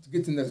was, to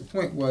get to the next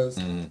point was,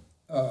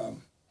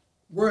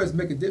 words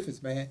make a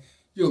difference, man.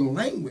 Your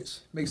language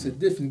makes a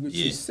difference what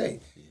you say,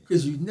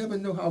 because you never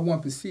know how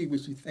one perceives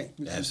what you think,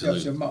 what you tell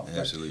your mouth.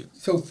 Absolutely. Right?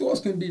 So thoughts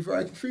can be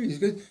very confusing,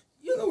 because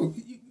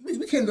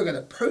we can't look at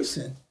a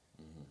person,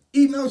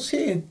 even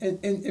outside,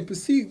 and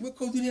perceive what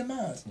goes through their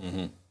minds.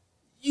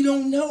 You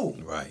don't know.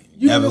 Right.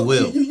 You never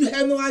will. You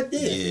have no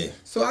idea. Yeah.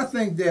 So I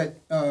think that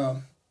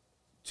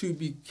to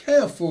be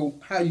careful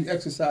how you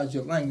exercise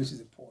your language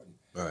is important.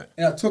 Right.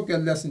 And I took that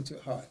lesson to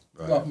heart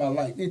throughout my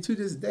life, and to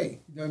this day.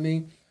 You know what I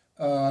mean?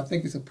 I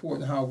think it's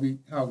important how we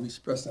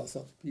express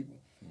ourselves to people,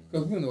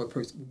 because we don't know what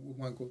person we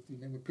want to go through,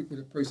 and what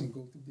a person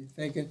go through their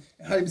thinking,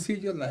 and how they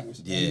perceive your language.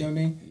 Yeah. You know what I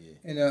mean? Yeah.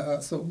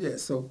 And so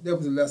that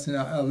was a lesson.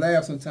 I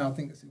laugh sometimes,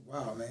 thinking,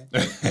 wow, man,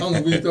 I don't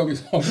know what you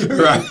thought we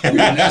were right. We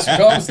had a natural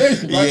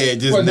conversation, right? Yeah,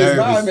 just but nervous.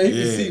 Mind, man, he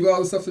perceived all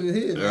the stuff in his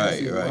head. Right,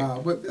 said, right.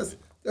 Wow, but that's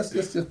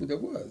just what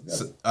that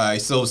was. All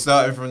right, so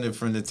starting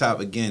from the top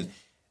again,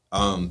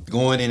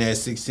 going in at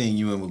 16,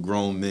 you were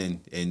grown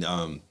men, and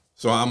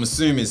so I'm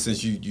assuming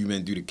since you've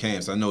been through the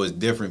camps, I know it's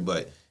different,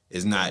 but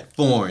it's not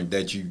foreign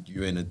that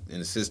you're in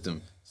a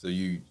system. So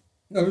you.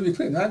 No, really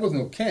clear. Now, I go to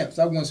no camps.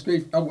 I went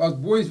straight. I was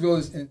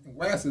Boysville and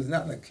West is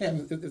not like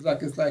camp.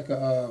 It's like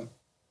a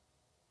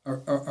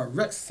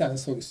rec center,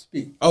 so to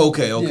speak. Oh,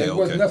 okay. It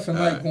was nothing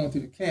like going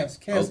through the camps.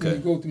 Camps when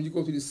you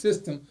go through the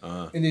system,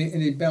 and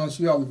they balance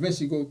you out.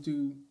 Eventually, you go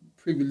through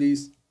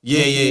pre-release.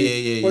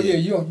 Yeah. Well,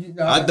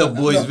 yeah, I thought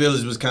Boys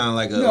Village was kind of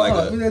like a.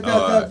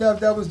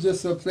 That was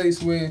just a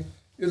place where.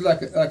 It's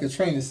like a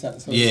training center.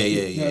 So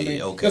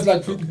yeah. Okay. That's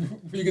like when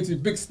you get to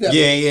the big step.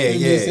 Yeah.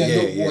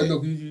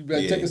 Look, you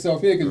better check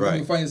yourself here, because you're going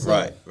to find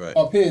yourself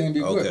up here and be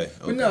good.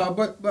 But no,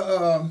 but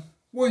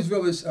Boys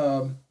Village,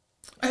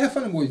 I have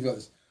fun in Boys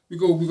Village. We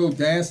go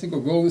dancing, go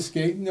roller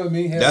skate. You know what I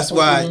mean? That's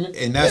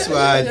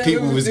why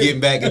people was getting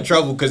back in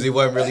trouble, because there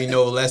wasn't really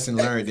no lesson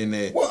learned in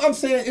there. Well, I'm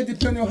saying it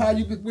depends on how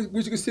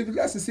what you consider as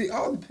lessons. See,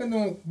 all depends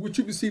on what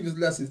you perceive as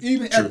lessons,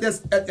 even at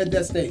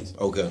that stage.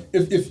 Okay.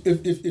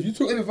 If you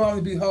took an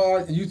environment to be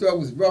hard and you thought it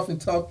was rough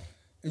and tough,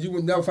 and you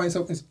would never find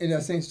yourself in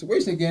that same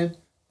situation again,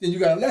 then you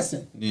got a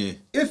lesson. Yeah.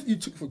 If you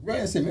took it for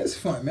granted and said, man, it's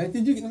fun, man,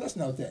 then you get a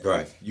lesson out there.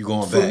 Right. You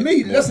going back. For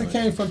me, the lesson right.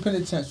 came from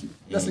penitentiary.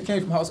 Lesson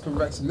came from house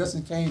correction.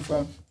 Lesson came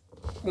from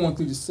going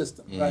through the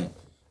system, right?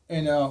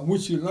 And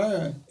what you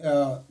learn,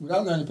 what I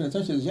learned in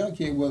penitentiary as a young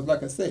kid was,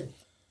 like I said,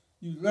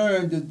 you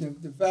learn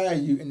the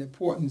value and the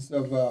importance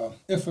of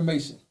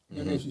information.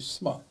 It makes you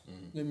smart. You know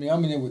what I mean?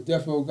 I'm in there with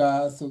death row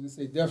guys, so they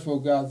say death row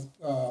guys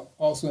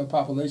also in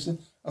population.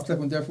 I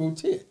slept on death row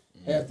tier,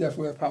 half death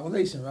row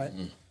population, right?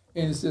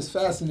 And it's just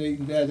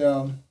fascinating that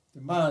the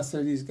mindset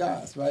of these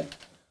guys, right?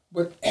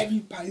 But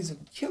everybody's a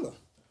killer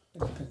in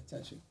the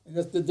penitentiary, and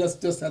that's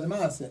just how the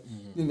mindset.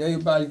 You know,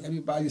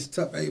 everybody's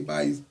tough.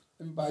 Everybody's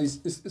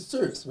it's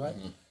serious, right?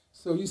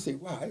 So you say,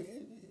 wow.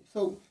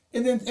 So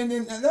and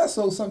then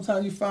also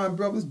sometimes you find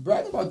brothers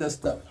brag about that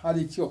stuff, how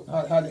they took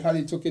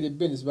care of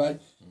business, right?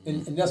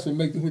 And that's what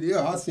makes them who they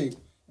are. I say, in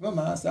my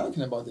mind, I don't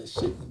care about that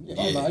shit. You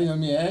know what I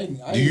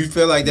mean? Do you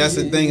feel like that's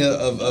a thing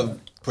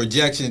of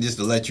projection, just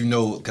to let you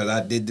know, because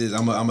I did this,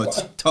 I'm gonna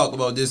talk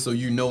about this so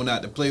you know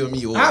not to play with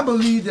me? Or I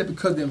believe that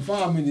because the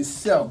environment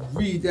itself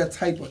breeds that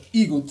type of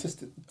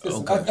egotistic.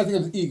 Okay. I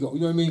think it's ego. You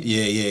know what I mean?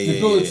 Yeah. The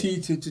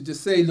ability to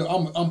just say, look,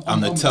 I'm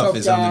the a toughest,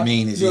 tough guy. I'm the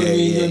meanest. You know what I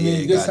mean? Yeah, You know what I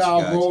mean? This how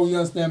I roll. You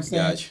understand what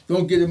I'm saying?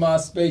 Don't get in my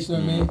space. You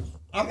know what I mean?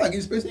 I'm not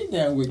getting space any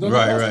damn way. Don't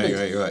get in my space.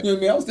 Right. You know what I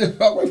mean? I'm still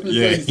far away from the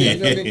space. You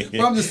know what I mean? Yeah.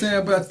 But I'm just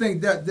saying. But I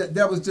think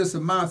that was just a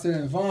mindset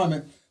and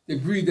environment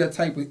that breed that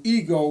type of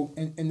ego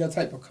and that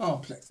type of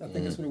complex. I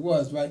think that's what it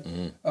was, right?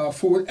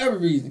 For whatever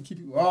reason, keep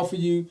people off of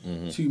you,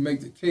 to make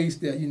the case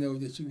that you know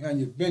that you handle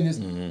your business.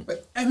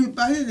 But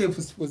everybody there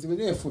was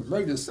there for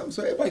murder or something,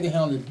 so everybody can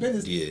handle their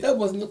business. Yeah. That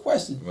wasn't the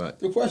question. Right.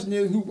 The question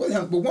is who was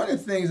handling. But one of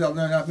the things I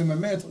learned, I mean, my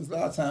man talks a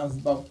lot of times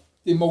about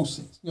the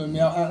emotions. You know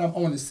what I mean? I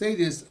want to say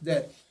this,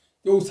 that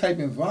those type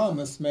of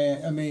environments,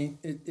 man, I mean,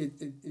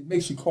 it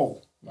makes you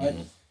cold, right?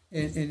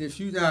 And if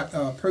you're not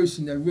a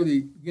person that really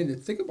begin to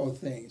think about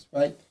things,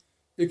 right,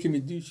 it can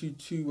reduce you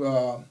to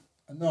a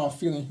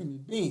non-feeling human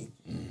being,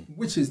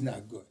 which is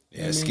not good.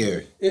 Yeah, it's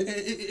scary.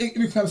 It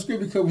becomes scary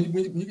because when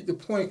you get to the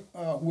point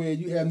where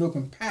you have no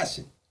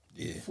compassion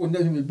for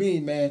another human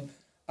being, man,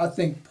 I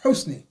think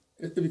personally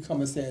it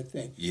becomes a sad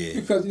thing.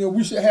 Yeah. Because you know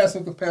we should have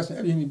some compassion for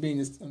every human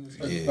being on this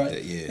earth, right?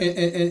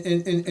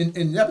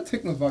 And that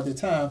particular about the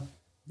time,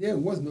 there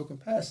was no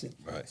compassion.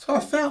 Right. So I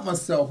found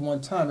myself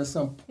one time at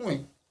some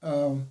point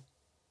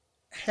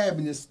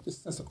having this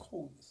sense of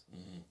coldness.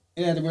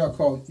 And I had what I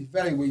call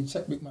evaluating,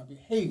 checkmate my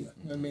behavior.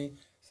 You know what I mean?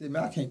 Say,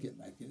 man, I can't get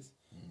like this.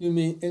 You know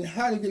what I mean? And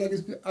how do you get like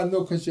this? I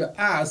know because your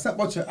eyes,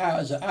 something about your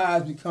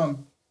eyes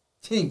become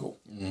tingle.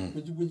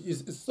 When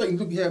it's a certain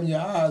look you have in your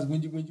eyes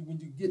when you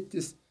get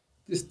this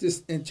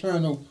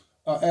internal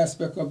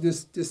aspect of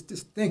this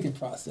thinking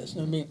process.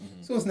 You know what I mean?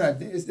 So it's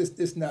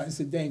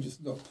a dangerous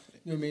look.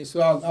 You know what I mean?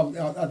 So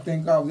I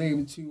think I was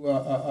able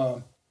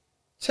to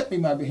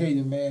checkmate my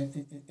behavior, man,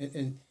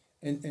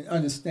 and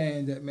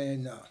understand that,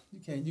 man, nah,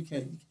 you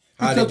can't.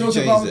 How did you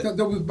change that?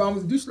 There was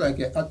bombs to do like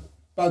that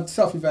by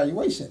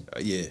self-evaluation.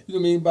 Yeah. You know what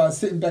I mean? By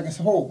sitting back and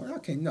saying, "Oh, I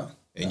can't, no."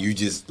 And you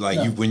just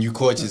when you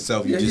caught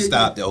yourself, you just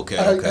stopped it. Okay.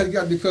 I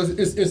got because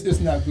it's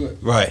not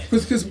good. Right.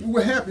 Because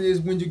what happens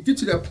is when you get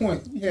to that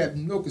point, you have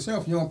no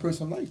concern for your own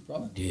personal life,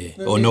 brother. Yeah. You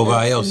know Or what I mean?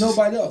 nobody else.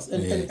 Nobody else.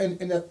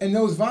 And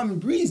those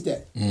environment breeds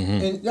that.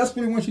 And that's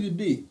what they want you to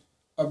be.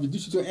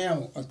 Reduce you to an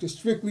animal, a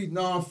strictly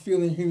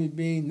non-feeling human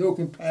being, no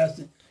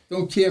compassion,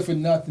 don't care for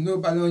nothing,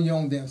 nobody on your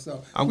own damn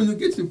self. When you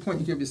get to the point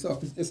you give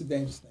yourself, it's a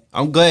dangerous thing.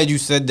 I'm glad you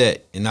said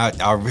that, and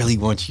I really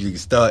want you to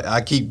start.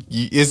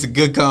 It's a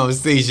good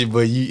conversation,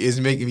 but it's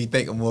making me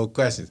think of more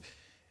questions.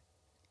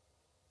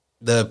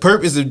 The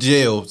purpose of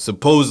jail,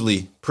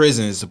 supposedly,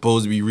 prison is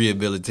supposed to be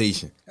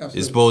rehabilitation. Absolutely.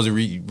 It's supposed to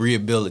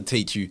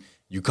rehabilitate you.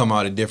 You come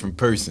out a different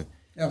person.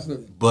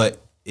 Absolutely.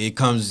 But it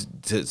comes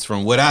to,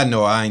 from what I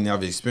know, I ain't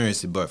never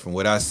experienced it, but from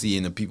what I see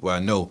in the people I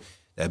know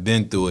that have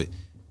been through it,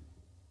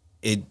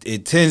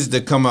 it tends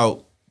to come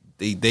out.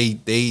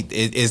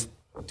 It's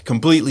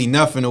completely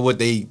nothing of what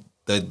the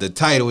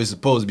title is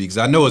supposed to be. Because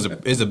I know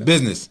it's a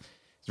business.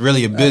 It's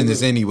really a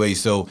business anyway.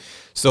 So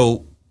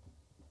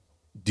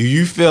do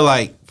you feel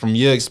like, from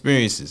your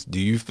experiences, do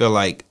you feel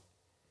like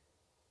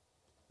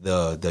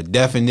the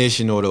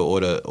definition or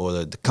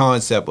the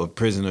concept of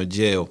prison or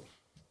jail?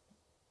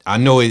 I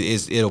know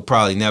it'll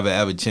probably never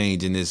ever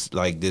change in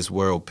this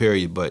world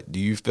period, but do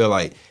you feel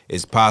like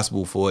it's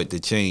possible for it to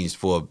change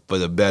for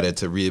the better,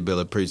 to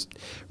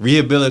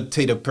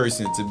rehabilitate a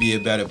person to be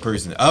a better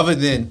person, other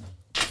than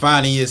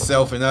finding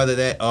yourself and all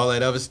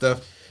that other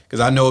stuff? Because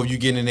I know if you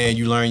get in there and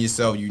you learn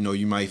yourself, you know,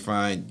 you might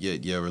find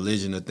your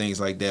religion or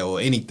things like that, or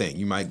anything.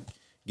 You might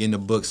get in the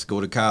books, go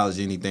to college,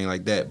 anything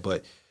like that.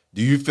 But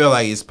do you feel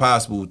like it's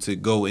possible to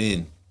go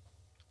in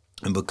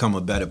and become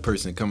a better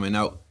person coming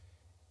out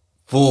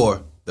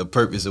for the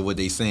purpose of what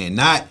they saying?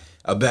 Not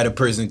a better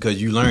person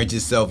because you learned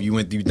yourself, you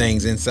went through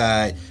things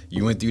inside,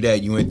 you went through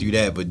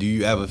that. But do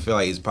you ever feel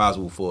like it's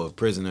possible for a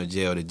prison or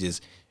jail to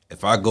just,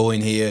 if I go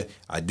in here,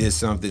 I did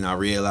something, I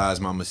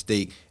realized my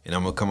mistake, and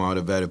I'm gonna come out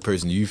a better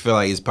person? Do you feel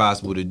like it's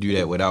possible to do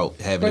that without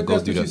having to go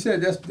through that? But that's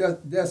what you said.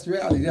 That's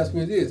reality. That's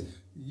what it is.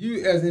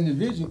 You as an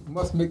individual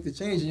must make the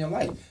change in your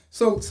life.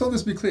 So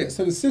let's be clear.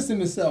 So the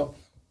system itself,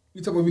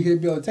 we talk about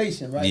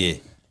rehabilitation, right? Yeah.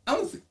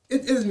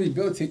 It isn't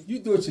rehabilitate. You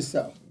do it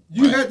yourself.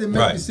 You had to make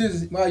Right.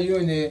 decisions while you're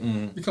in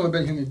there, become a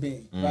better human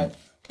being, right?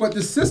 But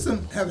the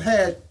system have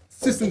had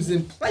systems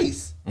in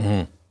place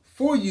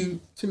for you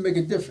to make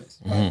a difference,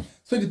 right?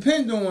 So it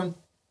depends on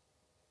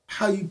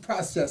how you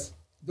process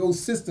those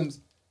systems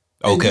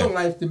in Okay. your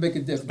life to make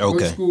a difference. Go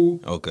Okay. to school,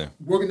 Okay.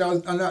 working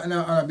out.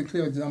 I'll be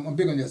clear with this. I'm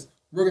big on this.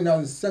 Working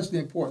out is essentially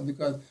important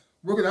because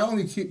working out not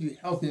only keep you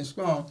healthy and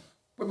strong,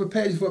 but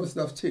prepares you for other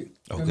stuff too. You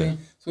know what I Okay. mean?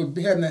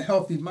 So having a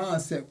healthy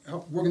mindset,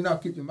 working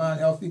out keeps your mind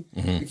healthy.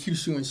 It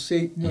keeps you in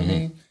shape. You know what I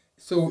mean?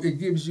 So it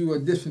gives you a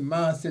different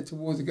mindset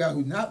towards a guy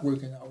who's not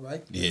working out,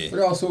 right? Yeah. But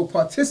also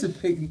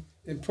participating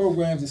in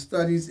programs and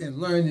studies and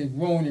learning and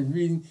growing and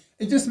reading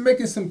and just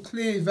making some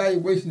clear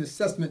evaluation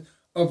assessment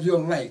of your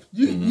life.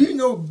 You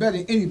know better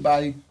than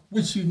anybody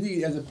what you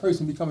need as a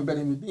person to become a better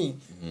human being.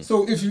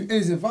 So if you're in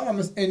these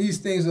environments and these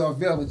things are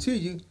available to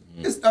you,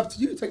 it's up to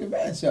you to take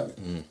advantage of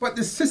it. But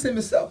the system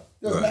itself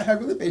does Right. not have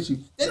to limit you.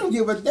 They don't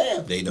give a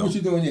damn They don't. what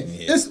you're doing there.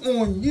 Yeah. It's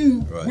on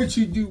you Right. what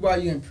you do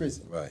while you're in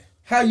prison. Right.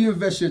 How you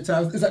invest your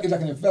time. It's like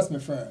an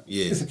investment firm.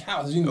 Yeah. It's a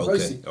college,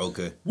 university.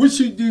 Okay. What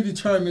you do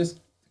determines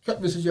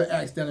this is your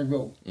acts down the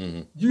road.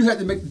 You had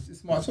to make the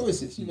smart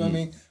choices. You know what I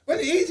mean? But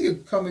it's easy to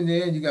come in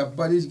there and you got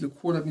buddies, you get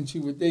caught up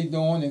into what they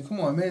doing, and come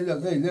on, man,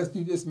 look, hey, let's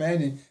do this,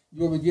 man. And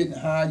you over getting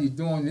high, you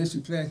doing this,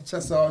 you playing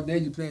chess all day,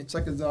 you playing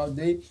checkers all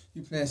day,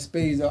 you playing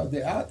spades all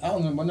day. I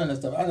don't know about none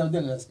of that stuff. I never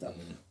done that stuff.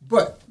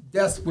 But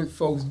that's what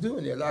folks do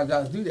in there. A lot of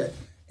guys do that.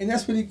 And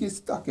that's where they get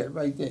stuck at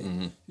right there. You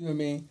know what I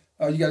mean?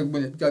 You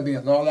gotta be in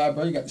a law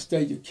library. You got to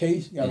study your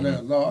case. You got to learn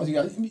the laws. You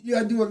got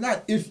to do a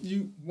lot if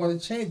you want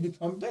to change,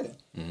 become better.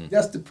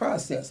 That's the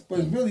process. But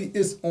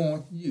it's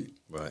on you.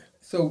 Right.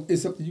 So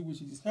it's up to you what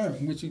you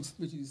determine, what you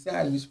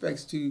decide in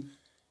respects to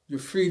your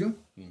freedom,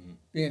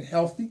 being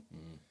healthy,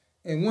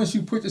 and once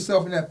you put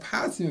yourself in that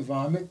positive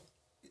environment,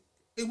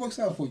 it works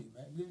out for you,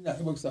 man. Believe it or not,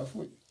 it works out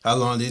for you. How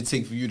long did it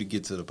take for you to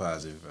get to the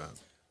positive environment?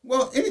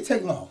 Well, it didn't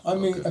take long. I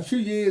mean, a few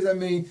years. I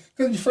mean,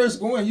 because you first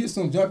go in, you just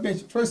don't jump in.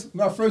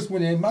 When I first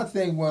went in, my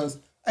thing was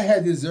I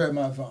had to observe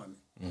my environment.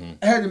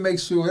 I had to make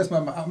sure, that's my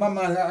mind,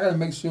 I got to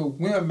make sure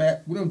where I'm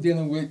at, what I'm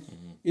dealing with,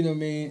 you know what I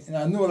mean? And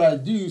I know a lot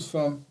of dudes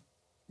from,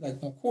 like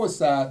on court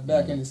side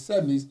back in the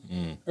 70s,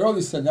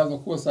 early 70s, I was on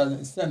court side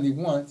in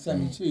 71,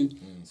 72.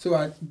 So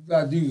a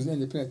lot of dudes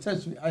in the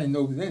penitentiary, I didn't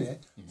know it was in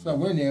it. So I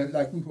went in there,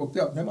 like we hooked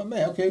up. And my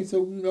man, okay,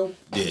 so, you know,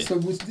 so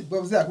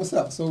what was that? What's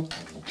up? So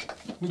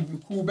we were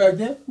cool back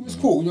then? It was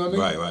cool, you know what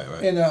I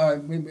mean? Right.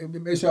 And we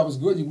made sure I was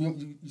good.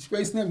 You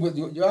straight them,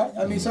 you all right?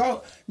 I mean,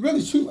 so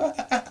really true.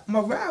 My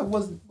ride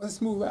was a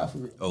smooth ride for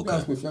real. To be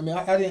honest with you. I mean,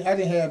 I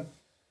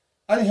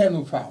didn't have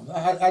no problem.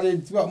 I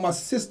didn't throughout my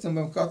system.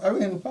 I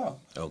really had no problem.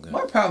 Okay.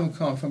 My problem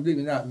comes from, believe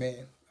it or not,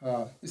 man,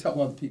 it's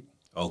helping other people.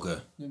 Okay. You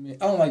know what I mean?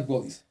 I don't like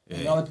bullies. Yeah.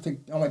 I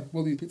don't like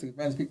bullies. People take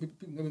advantage of people.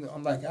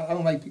 I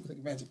don't like people take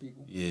advantage of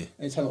people. Yeah.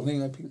 And try to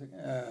lean on people.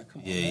 Like,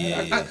 come on.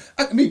 Yeah,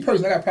 Man. Me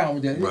personally, I got a problem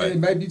with that. Right. It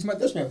might be to my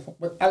detriment,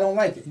 but I don't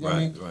like it. You know what I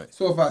mean? Right.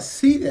 So if I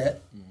see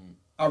that,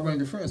 I run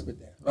interference with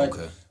that. Right?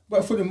 Okay.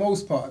 But for the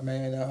most part,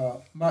 man,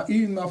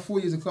 even my 4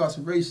 years of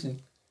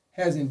incarceration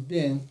hasn't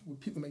been what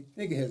people may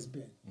think it has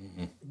been.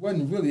 It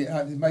wasn't really,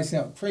 it might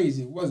sound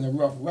crazy, it wasn't a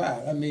rough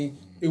ride. I mean,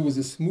 it was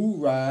a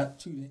smooth ride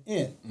to the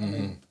end. I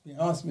mean, to be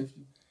honest with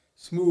you,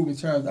 smooth in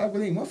terms, I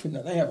really ain't want for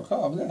nothing. I ain't have a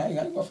car, but I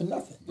ain't want for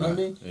nothing. You know what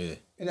I mean? Yeah.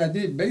 And I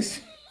did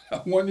basically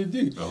what I wanted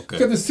to do. Okay.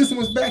 Because the system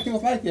was back and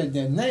was like that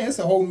then. Now it's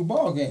a whole new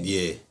ball game.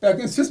 Yeah. Back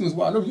then the system was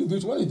wild. You do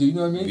what you want to do, you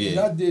know what I mean? Yeah. And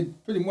I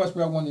did pretty much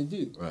what I wanted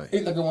to do. Right.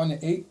 Ate like I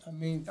wanted to eat. I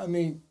mean,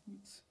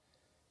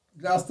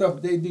 a lot of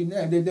stuff they do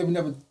now, they would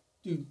never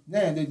do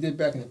now, they did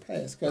back in the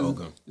past. Because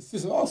the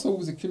system also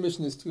was a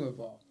commissioners too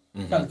involved.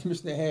 Kind of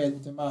commission they had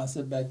with the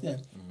mindset back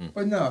then.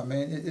 But no,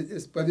 man, it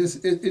is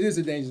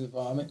a dangerous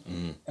environment.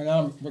 And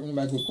I'm working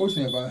back with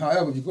coaching environment.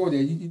 However, if you go there,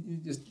 you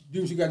just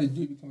do what you got to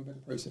do to become a better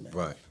person, man.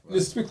 Right. And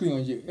it's strictly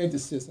on you, ain't the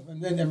system.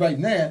 And right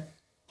now,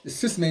 the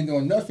system ain't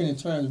doing nothing in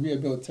terms of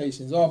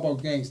rehabilitation. It's all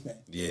about gangs now.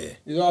 Yeah.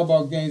 It's all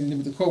about gangs, and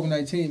then with the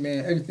COVID-19,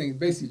 man, everything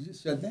basically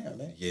just shut down,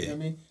 man. Yeah. You know what I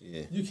mean?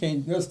 Yeah. You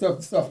can't,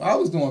 that stuff I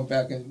was doing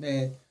back in,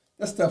 man,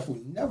 that stuff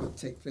would never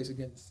take place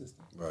again in the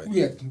system. Right. We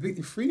had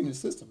completely freedom in the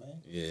system,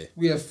 man. Yeah.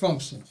 We had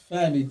function,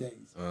 family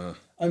days.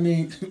 I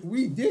mean,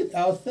 we did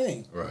our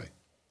thing. Right.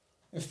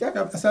 In fact,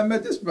 that's how I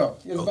met this bro.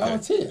 He was a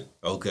volunteer.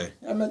 Okay.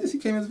 I met this, he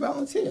came as a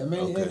volunteer. I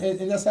mean,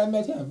 and that's how I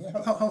met him.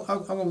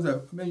 How long was that?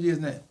 How many years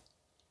now?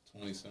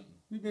 20-something.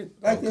 We been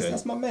like this.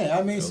 That's my man.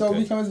 I mean, so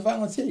we come as a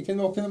volunteer. Came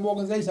to the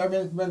organization. I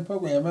ran a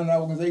program. I ran our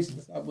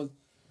organizations.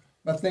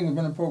 My thing was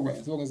running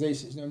programs,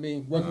 organizations. You know what I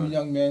mean? Working with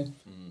young men,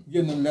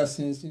 giving them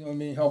lessons. You know what I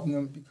mean? Helping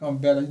them become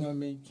better. You know what I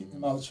mean? Keeping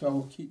them out of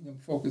trouble, keeping them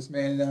focused,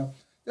 man. And,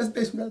 that's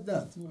basically what I've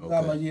done through a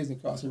lot of my years in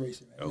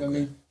incarceration. Man. You know what I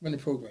mean? Running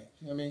programs.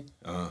 You know what I mean?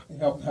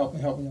 And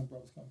helping young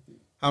brothers come through.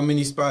 How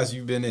many spots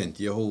you been in?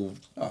 Your whole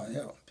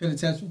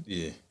Penitentiary.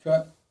 Yeah.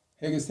 Cut.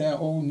 Hagerstown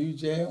Old New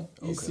Jail.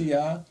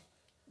 ECI.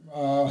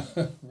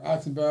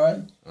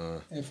 Roxbury,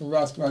 and from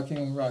Roxbury I came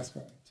on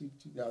Roxbury,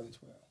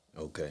 2012.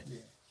 Okay. Yeah.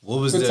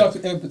 What was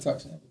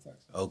Protection.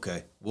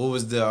 Okay. What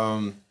was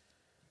the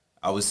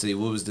I would say,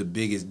 what was the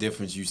biggest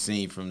difference you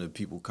seen from the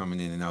people coming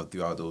in and out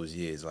throughout those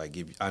years? Like,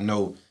 I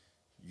know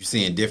you're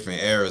seeing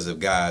different eras of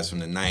guys from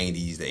the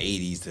 90s, the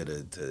 80s to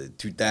the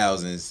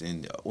 2000s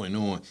and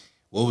on.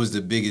 What was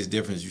the biggest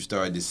difference you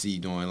started to see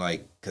during,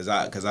 like, cause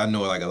I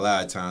know, like, a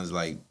lot of times,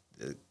 like,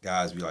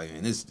 guys be like,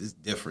 man, this is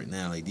different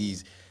now. Like,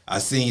 I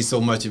seen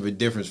so much of a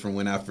difference from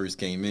when I first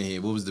came in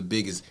here. What was the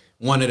biggest,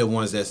 one of the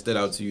ones that stood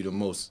out to you the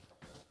most?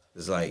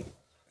 It's like,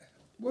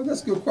 well,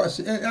 that's a good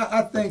question, and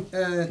I think,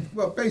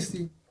 well,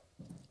 basically,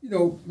 you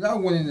know, when I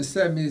went in the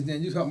 70s,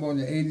 then you're talking about in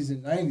the 80s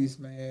and 90s,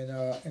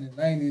 man, in the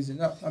 90s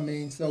and up. I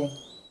mean, so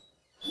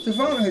the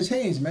environment has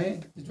changed,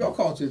 man. The drug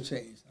culture has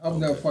changed. I'm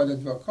never part of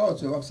the drug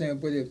culture. I'm saying,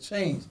 but it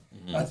changed.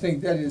 Mm-hmm. I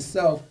think that in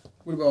itself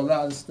would about a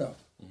lot of stuff.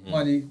 Mm-hmm.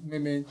 Money,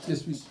 women,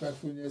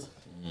 disrespectfulness.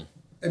 Mm-hmm.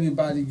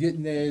 Everybody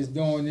getting there is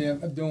doing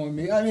them, doing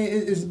me. I mean,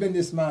 it's been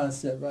this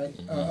mindset, right?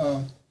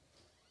 Mm-hmm.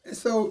 And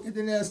so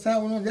then as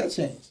time went on, that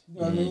changed. You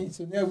know what I mean?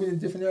 So now we're in a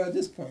different era at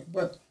this point.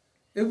 But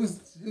it was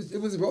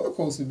a roller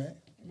coaster, man.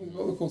 It was a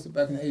roller coaster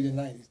back in the 80s and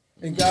 90s.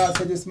 And guys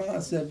had this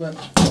mindset, but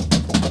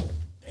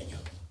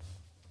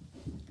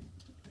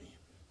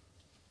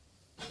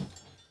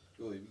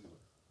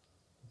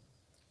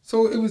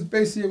so it was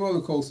basically a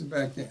roller coaster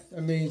back then. I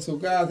mean, so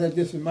guys had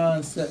different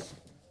mindset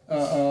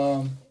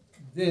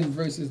then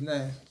versus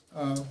now.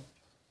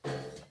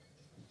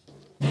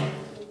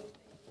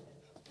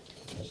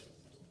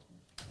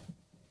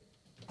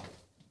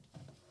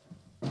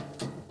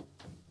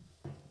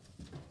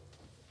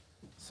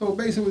 So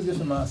basically, it was a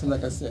different mindset,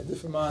 like I said,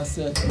 different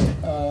mindset.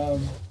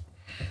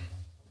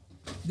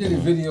 Did the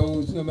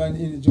videos, you know, man,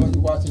 in the joint,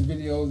 you're watching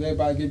videos,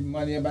 everybody getting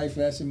money, everybody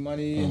flashing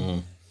money,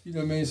 and, you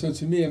know what I mean? So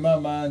to me, in my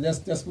mind,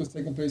 that's what's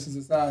taking place in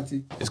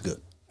society. It's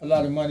good. A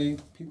lot of money,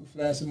 people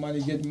flashing money,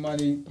 getting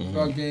money,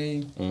 drug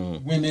game,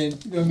 women,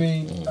 you know what I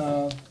mean?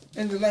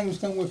 And the language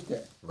come with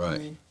that. Right. I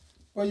mean,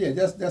 well, yeah,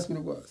 that's what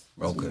it was.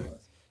 That's okay. What it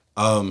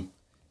was.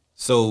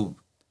 So,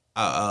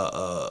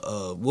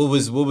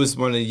 what was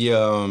one of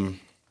your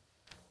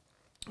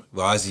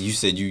well, I see you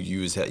said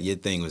you was your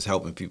thing was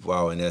helping people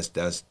out, and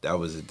that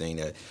was the thing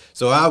that.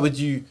 So how would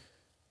you?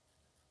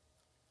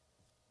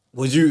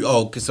 Would you?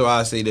 Oh, so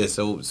I say this.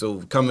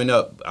 So coming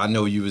up, I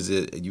know you was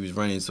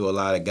running into a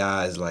lot of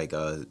guys like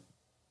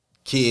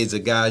kids or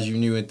guys you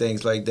knew and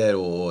things like that,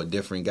 or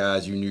different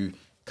guys you knew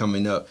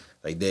coming up,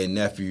 like their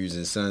nephews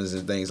and sons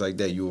and things like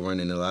that. You were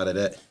running a lot of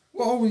that.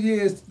 Well,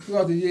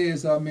 throughout the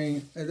years, I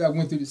mean, as I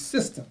went through the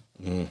system,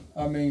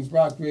 I mean,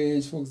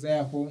 Brockridge, for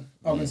example,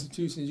 our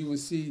institutions, you would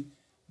see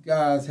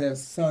guys have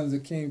sons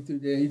that came through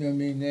there, you know what I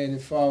mean, and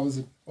their father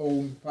was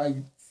old,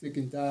 probably sick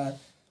and died.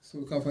 So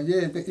it come from,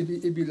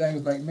 it'd be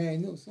language like, man,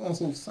 you know,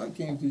 so-and-so's son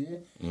came through here.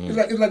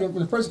 It's like when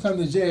the person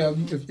comes to jail,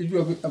 if you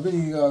have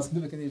any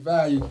significant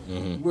value,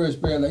 words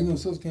spread, like, you know,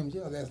 so-and-so came to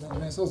jail last night,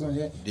 man, so-and-so in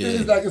here. Yeah.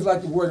 It's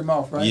like the word of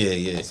mouth, right?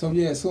 Yeah. So,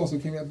 yeah, so-and-so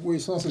came in, boy,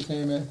 so-and-so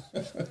came in.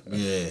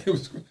 Yeah. It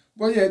was,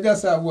 well, yeah,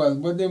 that's how it was.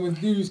 But then when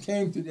dudes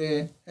came to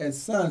there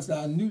as sons,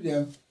 I knew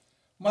them.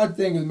 My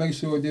thing was make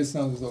sure their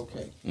son was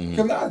okay. Because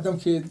a lot of them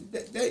kids,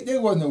 they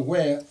wasn't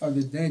aware of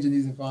the danger in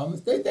these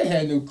environments. They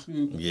had no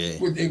clue. Yeah,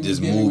 what they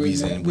just was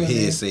movies with, and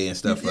hearsay and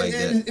stuff like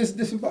that. It's a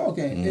different ball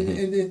game.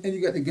 And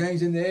you got the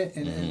gangs in there.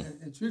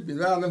 And truth be, a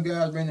lot of them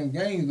guys ran them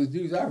gangs with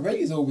dudes I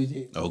raised over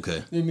here.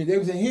 Okay. I mean, they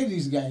was in here,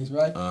 these gangs,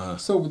 right?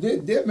 So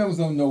their members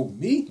don't know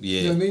me.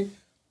 Yeah. You know what I mean?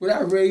 But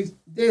I raised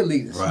their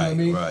leaders. Right,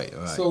 you know what I mean?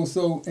 right.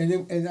 So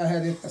and I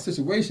had a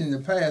situation in the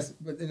past,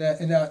 but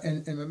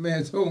and my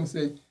man told him,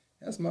 said,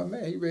 that's my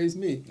man. He raised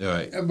me.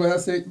 Right. But I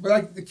said,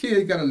 the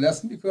kid got a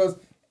lesson because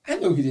I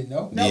know he didn't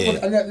know.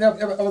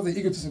 I was an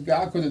egotistic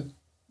guy. I could have.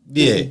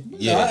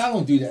 I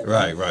don't do that.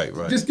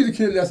 Right. Just get a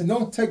kid a lesson.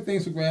 Don't take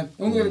things for granted.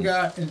 Don't look at a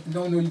guy and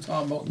don't know what you're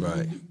talking about.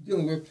 Right. You're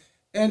dealing with.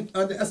 And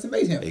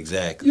underestimate him.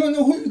 Exactly. You don't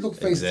know who you look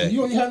face to.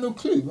 You only have no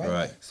clue, right?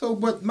 Right. So,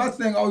 but my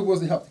thing always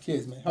was to help the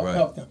kids, man.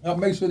 Help them. Help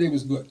make sure they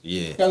was good.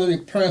 Yeah. Got their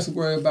parents were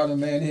worried about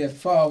them, man. They had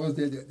fathers,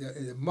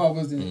 their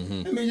mothers,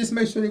 and I mean, just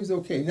make sure they was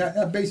okay.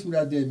 Now, basically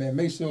what I did, man,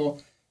 make sure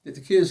that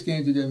the kids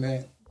came to them,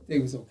 man, they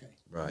was okay.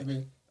 Right. I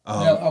mean,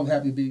 I was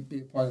happy to be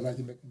a part of life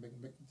to make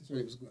sure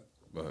it was good.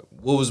 Right.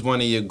 What was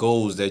one of your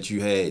goals that you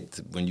had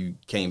when you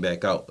came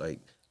back out?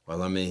 Like,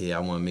 while I'm in here, I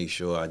want to make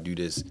sure I do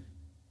this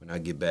when I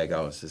get back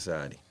out in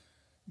society.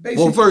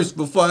 Basically, well, first,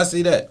 before I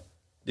say that,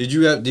 did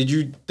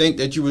you think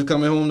that you was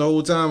coming home the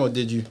whole time, or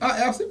did you?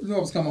 I absolutely knew I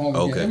was coming home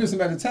again. Okay. It was a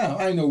matter of time.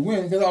 I didn't know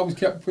when, because I always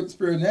kept putting the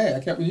spirit in the air. I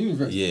kept in the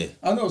universe. Yeah.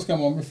 I know it's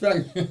coming home. In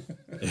fact,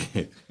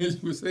 you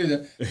would say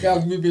that.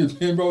 Guys, me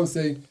being bro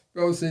say,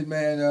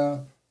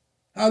 man,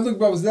 I look,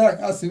 brother Zach,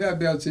 I seen that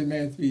bell to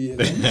man 3 years.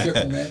 Man. You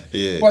tripping, man.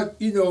 Yeah. But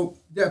you know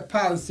that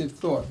positive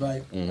thought,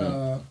 right?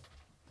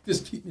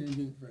 Just keep me in the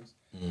universe.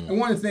 And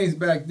one of the things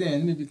back then,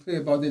 let me be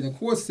clear about that. In the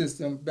court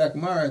system back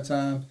in my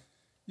time,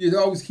 you'd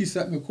always keep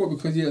something in court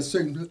because you had a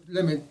certain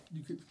limit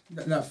you could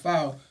not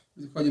file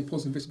because you're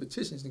posting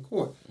petitions in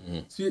court.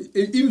 So even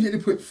if you had to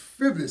put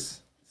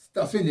frivolous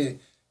stuff in there,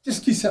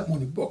 just keep something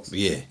on the books.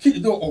 Yeah. Keep the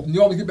door open.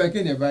 You always get back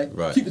in there, right?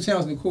 Right. Keep the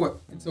channels in the court.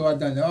 And so I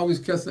done that. I always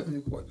kept something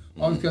in the court.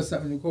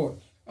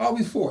 I I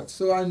always fought.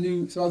 So I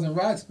knew, so I was in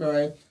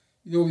Roxbury,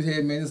 you always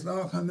had, man, this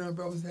long come down,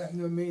 bro, what's that, you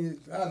know what I mean?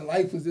 Our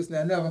life was this and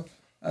that, never.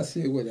 I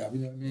said, whatever,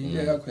 you know what I mean?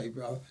 Yeah, okay,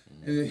 brother.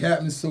 And it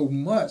happened so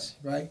much,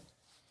 right?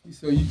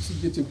 So you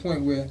get to a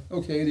point where,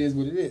 okay, it is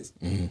what it is.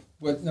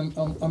 But I'm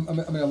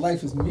in a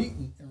Lifers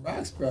meeting in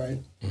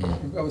Roxbury,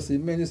 and brother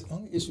said, man, this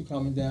only issue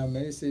coming down,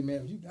 man. They say,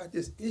 man, if you got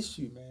this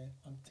issue, man,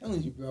 I'm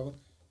telling you, brother,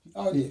 you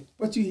out here.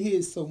 But you hear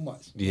it so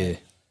much. Yeah.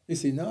 They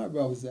say, nah,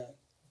 brother, Zach,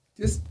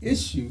 this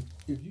issue,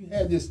 if you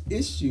have this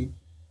issue,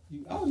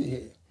 you out of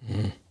here.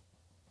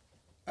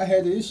 I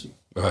had the issue.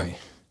 Right.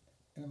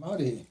 And I'm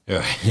out of here.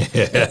 Right.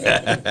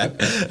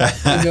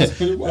 And that's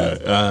what it was.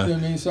 You know what I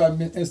mean? So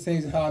it's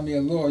things how me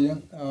a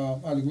lawyer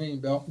out of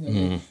Greenbelt. You know what I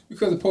mean?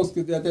 Because the post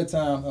at that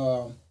time,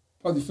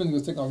 public defender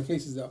was taking all the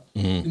cases up.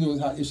 You knew it was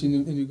a hot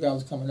issue, the new guy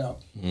was coming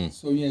out.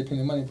 So you ain't paying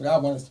the money, but I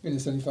wanted to spend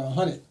the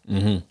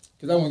 $7,500.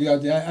 Because I want to get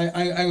out there.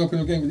 I ain't going to play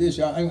no game with the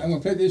issue. I'm going to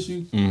play the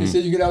issue. They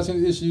said you get out of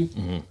the issue.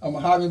 I'm a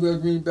hobby with a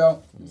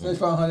Greenbelt,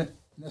 $7,500.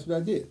 And that's what I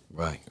did.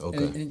 Right. Okay.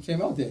 And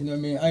came out there. You know what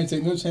I mean? I ain't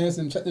take no chance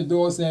and check the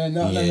door saying,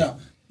 no.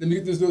 Let me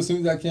get this door as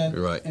soon as I can.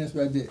 Right. And that's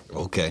what I did.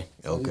 Okay.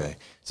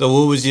 So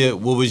what was your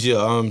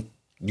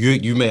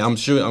you made, I'm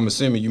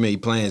assuming you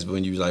made plans, but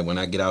when you was like, when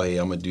I get out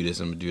here, I'm gonna do this,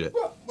 I'm gonna do that.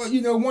 Well,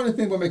 you know, one of the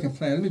things about making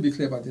plans, let me be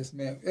clear about this,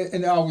 man.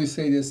 And I always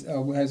say this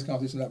when I have this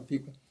conversation with other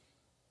people.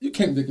 You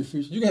can't predict the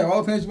future. You can have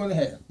all the plans you want to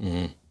have.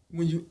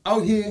 When you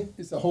out here,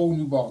 it's a whole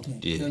new ball game.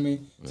 Yeah. You know what I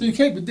mean? So you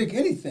can't predict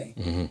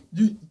anything.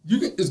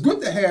 It's good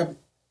to have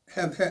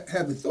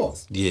the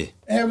thoughts. Yeah.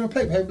 And have them on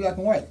paper, have it black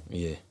and white.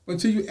 Yeah. But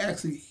until you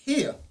actually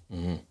hear,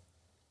 then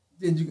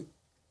you can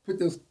put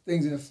those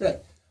things in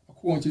effect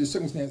according to the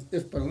circumstance,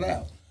 if but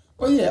allowed.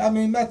 Well, yeah, I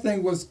mean, my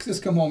thing was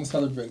just come home and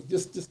celebrate.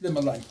 Just live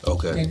my life.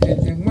 Okay.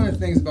 And one of the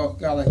things about a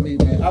guy like me,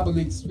 man, I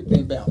believe strictly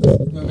in balance.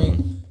 You know what I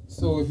mean?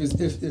 So if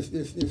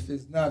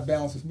it's not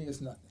balanced with me, it's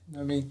nothing. You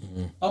know what I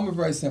mean? I'm a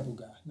very simple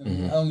guy. You know what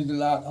I mean? I don't need a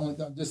lot.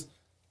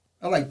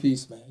 I like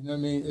peace, man. You know what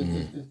I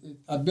mean?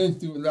 I've been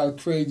through a lot of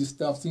crazy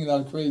stuff, seen a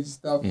lot of crazy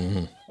stuff,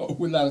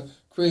 with a lot of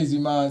crazy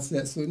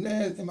mindsets. So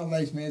now in my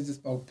life, man, it's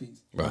just about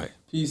peace. Right.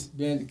 Peace,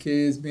 being with the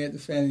kids, being with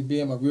the family,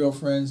 being with my real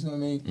friends. You know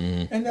what I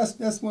mean? And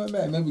that's where I'm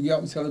at. Man, we get out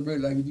and celebrate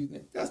like we do.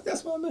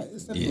 That's where I'm at.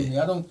 It's simple with me.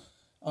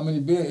 I'm in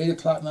the bed 8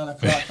 o'clock, 9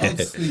 o'clock. I'm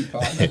asleep,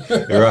 partner.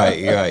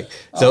 Right.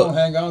 So I don't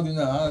hang out. I don't do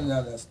nothing. I don't do none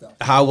of that stuff.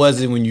 How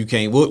was it when you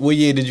came? What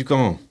year did you come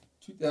home?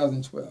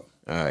 2012.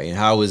 All right. And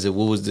how was it?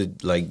 What was the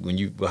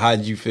how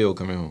did you feel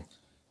coming home?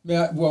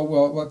 Man,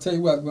 well, I'll tell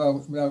you what. Well,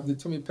 when they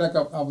told me to pack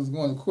up, I was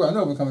going to court. I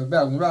know we're coming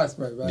back in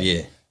Roxbury, right?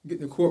 Yeah. Get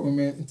in the courtroom,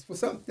 man. And for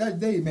that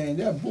day, man,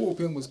 that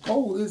bullpen was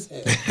cold as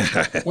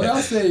hell. When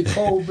I say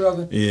cold,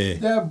 brother,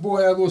 that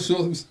boy had a little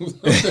shorts.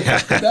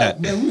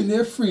 Man, we in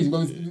there freezing.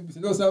 But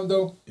you know something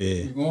though?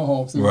 Yeah. We're going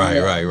home. So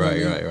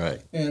Right.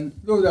 And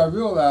little did I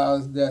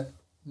realized that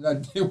when I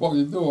did walk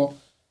the door,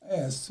 I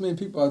had so many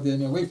people out there,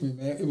 man, wait for me,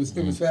 man. It was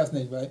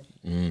fascinating, right?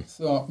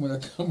 So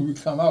when we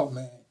come out,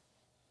 man,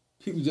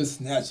 people just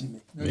snatching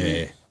me. You know what I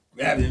mean?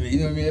 Grabbing me. You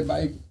know what I mean?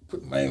 Everybody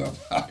put my name up.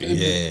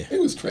 It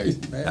was crazy,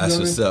 man. That's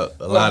what's up.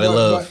 A lot of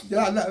love. A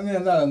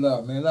lot of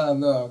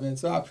love, man.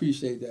 So I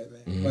appreciate that,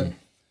 man. But,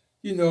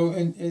 you know,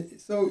 and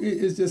so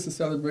it's just a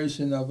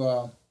celebration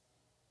of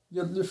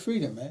your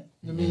freedom, man.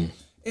 You know what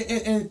I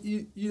mean? And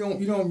you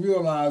don't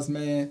realize,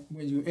 man,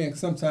 when you're in,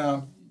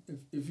 sometimes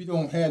if you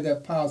don't have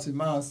that positive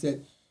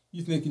mindset,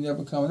 you think you're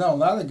never coming out. A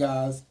lot of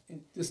guys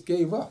just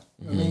gave up.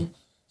 You know what I mean?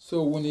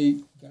 So when they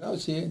got out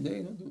here, they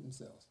didn't do it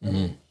themselves. You know what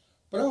I mean?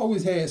 But I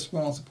always had a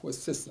strong support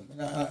system.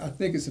 And I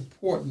think it's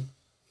important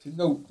to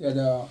note that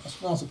a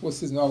strong support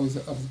system is always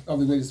of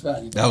the greatest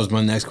value. That was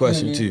my next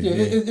question, you know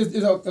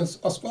too. It's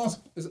a strong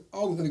is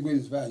always of the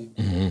greatest value.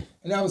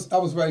 And I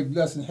was very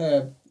blessed to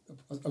have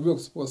a real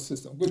support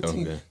system, a good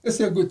team. Let's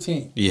say a good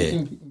team. Yeah.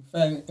 Good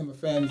team, my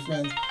family,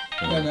 friends.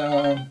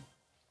 And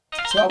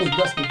so I was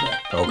blessed with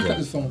that. Okay. Cut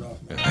this phone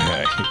off, man. All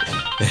right.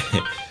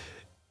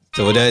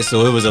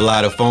 So it was a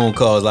lot of phone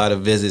calls, a lot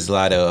of visits, a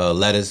lot of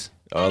letters,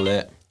 all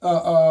that.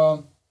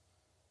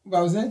 What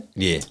I was in?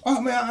 Yeah.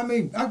 Oh man, I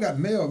mean, I got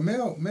mail.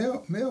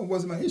 Mail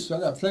wasn't my issue. I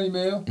got plenty of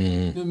mail. You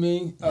know what I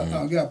mean?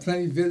 I got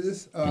plenty of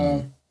visits.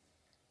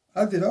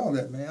 I did all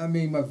that, man. I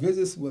mean, my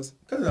visits was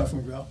cut it off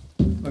from y'all.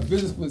 My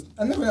visits was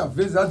I never went out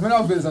visits. I went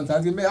out visits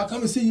sometimes. Man, I'll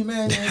come and see you,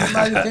 man.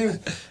 Somebody came.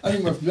 I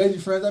mean, my lady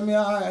friends. I mean,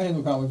 I had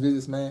no problem with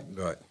visits, man.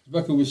 Right.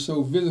 Record was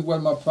show. Visits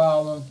wasn't my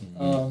problem.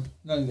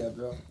 None of that,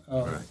 bro.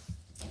 Right.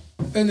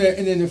 And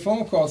then the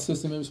phone call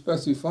system,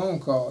 especially phone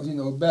calls, you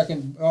know,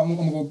 I'm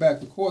gonna go back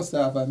to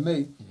courtside if I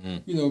may.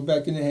 You know,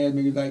 back in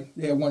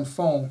they had one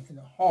phone in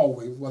the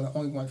hallway. It was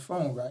only one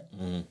phone, right?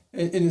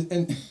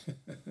 And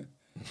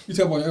you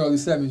talk about the early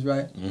 70s,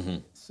 right?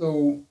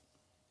 So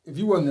if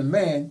you wasn't a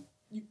man,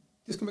 you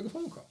just can make a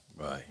phone call.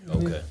 Right. You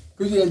know okay.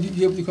 Because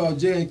you have to call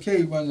J and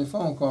K running the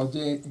phone call.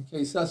 J and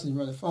K Sessions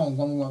running the phone,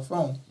 one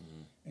phone.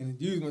 And the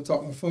dude's gonna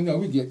talk on the phone. You know,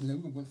 we go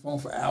on the phone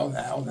for hours.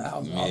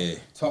 Yeah.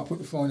 Talk, put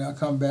the phone down,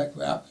 come back.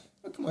 Well,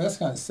 come on, that's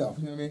kind of self.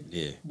 You know what I mean?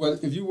 Yeah.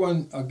 But if you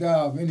want a guy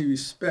of any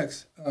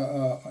respects,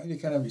 any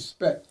kind of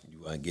respect, you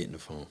want to get in the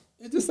phone.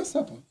 It's just that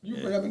simple. You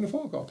bring up in the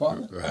phone call,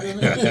 partner. Right. You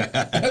know what I mean?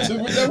 That's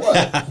just what that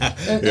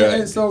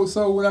was. And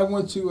so when I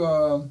went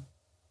to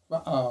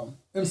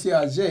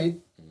MCIJ, it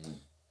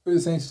was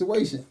the same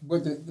situation.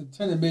 But the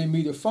lieutenant made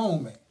me the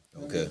phone man.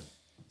 Okay.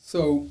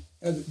 So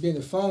as being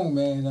the phone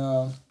man,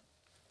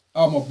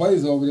 all my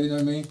buddies over there, you know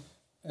what I mean?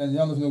 And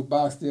y'all know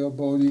Boxdale,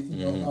 Bodie,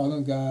 you know, all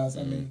them guys.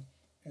 I mean,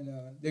 and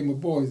they my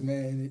boys,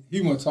 man. And he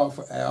want to talk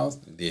for hours.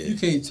 Yeah. You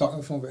can't talk on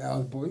the phone for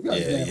hours, boy. You got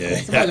to phone.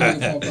 Somebody make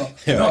a phone call.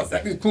 No,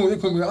 they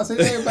cool me. I say,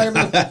 hey,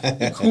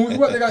 everybody, cool.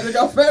 What they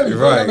got family.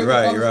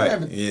 Right.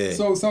 Family. Yeah.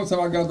 So sometimes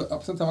I got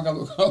to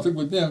look out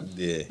with them.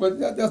 Yeah. But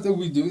that's what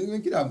we do. I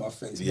mean, get out of my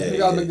face. Man. We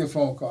got to make the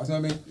phone calls. You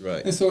know what I mean?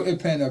 Right. And so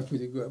it panned out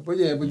pretty good. But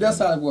that's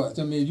how it was.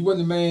 I mean, if you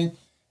wasn't a man,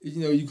 you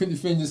know, you couldn't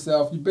defend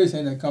yourself. You basically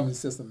ain't that common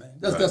system, man.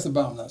 That's the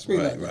bottom line.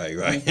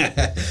 Right.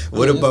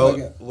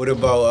 What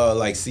about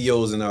like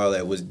COs and all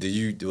that? Was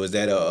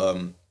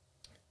that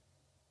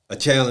a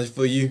challenge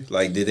for you?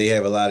 Like, did they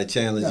have a lot of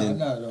challenging?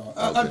 No, not at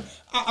all.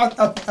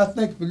 Okay. I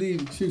think,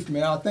 believe the truth,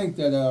 man. I think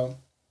that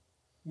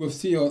with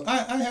COs,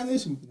 I had an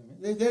issue with them.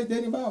 They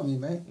didn't bother me,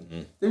 man.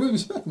 Mm-hmm. They really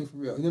respect me for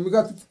real. And then we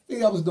got the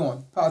thing I was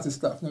doing, positive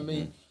stuff. You know what I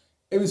mean?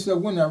 Every so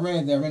when I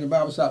ran the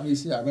barbershop in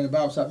ECI, I ran the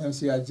barbershop in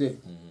MCIJ.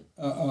 Mm-hmm.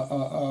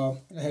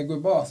 And I had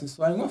good bosses,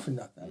 so I didn't want for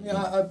nothing. I mean,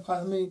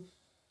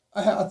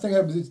 I think I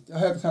have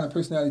the kind of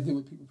personality to deal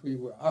with people pretty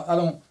well. I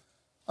don't,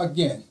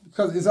 again,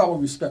 because it's all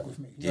respect with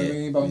me. You know what I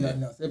mean? About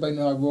nothing else. Everybody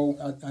know I roll.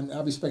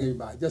 I respect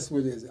everybody. That's what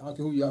it is. I don't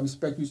care who you are. I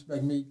respect you.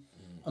 Respect me.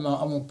 I'm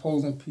not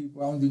imposing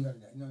people. I don't do none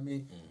of that. You know what I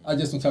mean? I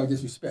just don't talk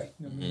disrespect.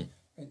 You know what I mean?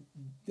 And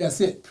that's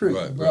it.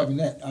 Period. But other than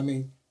that, I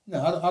mean,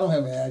 no, I don't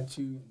have an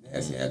attitude.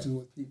 Nasty attitude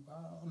with people.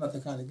 I'm not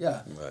that kind of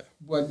guy. Right.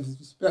 But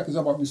respect is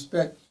all about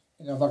respect.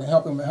 And if I can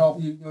help them, I help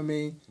you. You know what I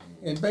mean?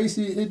 And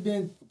basically, it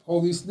been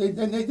police.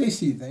 They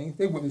see things.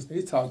 They witness.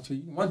 They talk to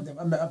you. One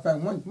time, I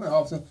found one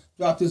officer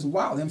dropped his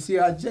wallet.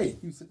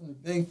 MCIJ. He was sitting on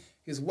the thing.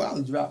 His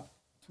wallet dropped.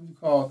 What you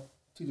call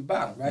to the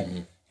bottom, right?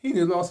 Mm-hmm. He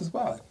nearly lost his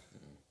wallet.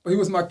 But he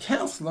was my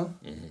counselor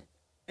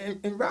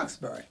in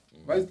Roxbury.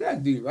 Right,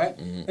 that dude, right?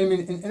 I mean,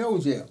 in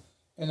old jail.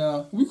 And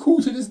we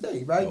cool to this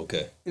day, right?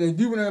 Okay. And the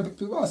dude went up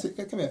to the wall. I said,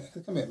 hey, come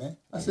here, man.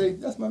 I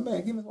said, that's my man.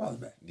 Give him his wallet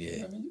back. Yeah. You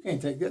know what I mean, you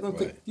can't take that.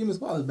 Give him his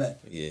wallet back.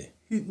 Yeah.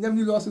 He never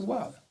lost his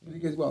wallet. But he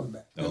gets his wallet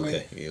back. You know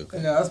okay. I mean? Okay.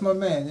 And that's my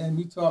man. And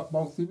we talked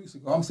about 3 weeks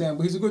ago. I'm saying,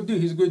 well, he's a good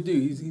dude. He's a good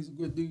dude. He's a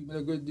good dude. He's been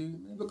a good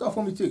dude. Man, look out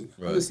for me too.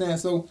 Right. I'm just saying.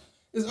 So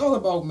it's all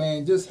about,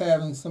 man, just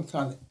having some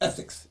kind of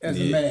ethics as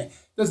a man.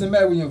 Doesn't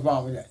matter where you're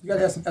involved with that. You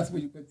gotta have some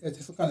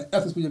ethics. Some kind of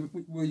ethics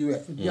where you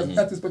at. If you have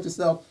ethics with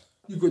yourself,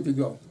 you're good to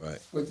go. Right.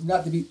 But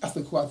not to be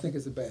ethical, I think,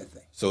 is a bad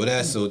thing. So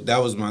that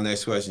was my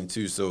next question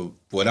too. So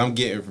what I'm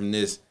getting from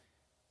this,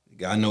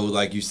 I know,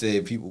 like you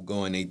said, people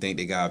go and they think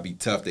they gotta be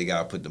tough, they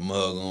gotta put the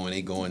mug on,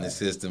 they go in the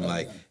system.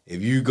 Like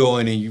if you go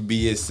in and you be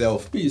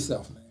yourself, man.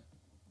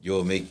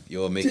 You'll make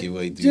your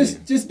way through.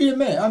 Just be a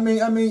man.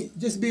 I mean,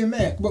 just be a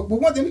man. But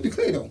one thing, let me be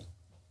clear though,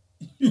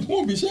 you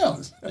won't be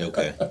challenged.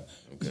 Okay.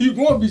 You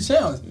won't be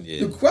challenged.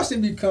 Yeah. The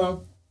question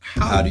becomes,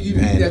 how do you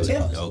meet that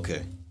challenge?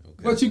 Okay.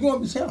 But you're going to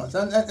be challenged.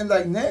 And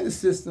like now the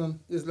system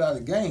is a lot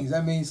of gangs.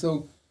 I mean,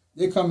 so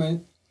they come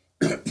in,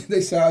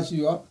 they size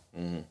you up,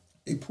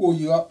 they pull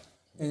you up,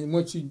 and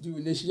once you do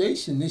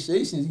initiation is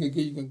going to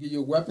give you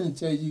a weapon and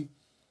tell you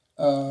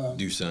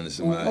do something to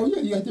somebody. Oh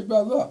yeah, you got to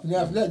brother up. And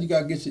after that you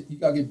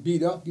gotta get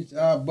beat up, get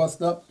your eye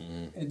bust up,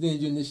 and then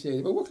you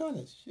initiate. But what kind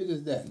of shit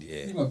is that?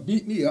 Yeah. You're gonna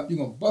beat me up, you're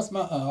gonna bust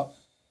my eye up,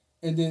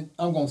 and then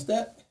I'm gonna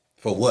stab.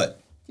 For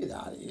what? Get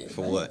out of here.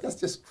 For man. What? That's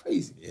just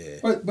crazy. Yeah.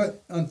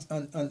 But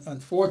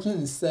unfortunate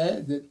and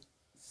sad that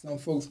some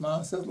folks'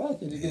 mindsets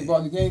like it. They get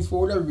involved in gangs for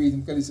whatever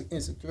reason, because it's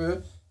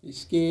insecure, they're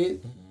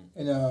scared,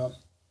 and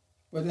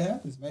but it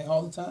happens, man,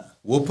 all the time.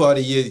 What part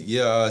of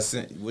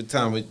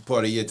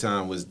part of your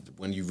time was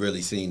when you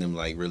really seen them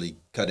like really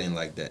cut in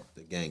like that,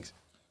 the gangs?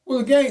 Well,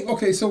 the gang.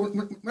 Okay, so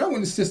when I went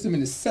in the system in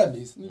the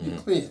 70s, let me be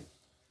clear.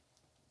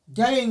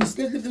 Gangs.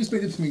 Let me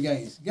explain this to me.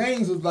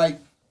 Gangs was like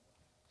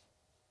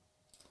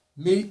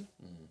me,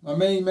 my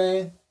main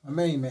man.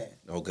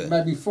 Okay. There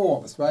might be 4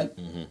 of us, right?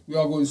 We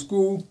all go to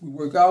school, we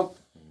work out.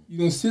 You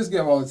don't sit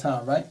together all the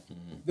time, right?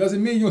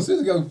 Doesn't mean you don't sit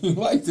together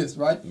like this,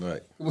 right?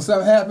 Right. When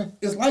something happens,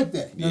 it's like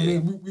that. You know what I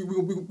mean?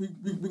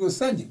 We're going to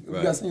send you. Right.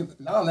 We got to send you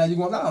to La La Land, you're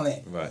going to La La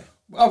Land. Right.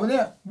 But other than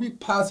that, we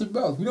positive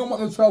brothers. We don't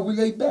want no trouble, we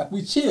lay back,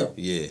 we chill.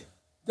 Yeah.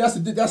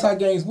 That's how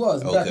gangs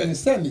was back in the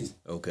 70s.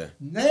 Okay.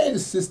 Now in the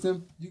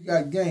system, you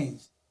got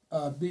gangs,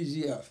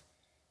 BGF,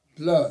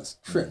 Bloods,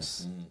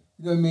 Crips.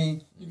 You know what I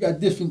mean? You got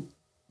different,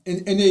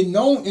 and they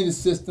known in the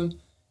system,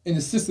 and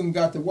the system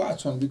got to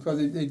watch on them because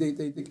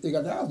they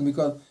got to house them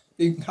because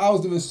they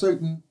house them in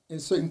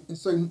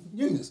certain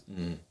units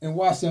and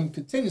watch them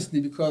continuously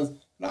because a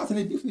lot of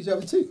times they beef with each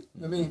other too.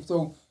 You know what I mean?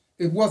 So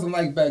it wasn't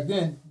like back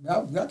then.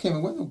 I came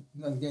in with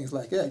none gangs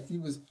like that.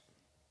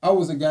 I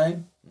was a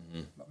gang.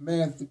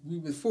 Man, we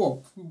was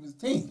 4. We was a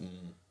team.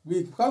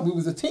 We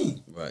was a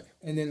team. Right.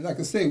 And then, like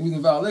I said, we was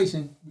in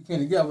violation. We came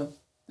together.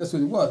 That's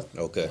what it was.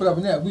 Okay. But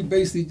other than that, we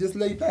basically just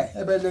laid back.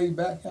 Everybody laid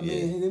back. I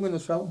mean, there was no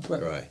trouble.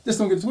 But Right. just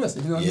don't get it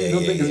twisted. You know what I mean?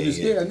 Don't think it's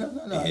scared. No.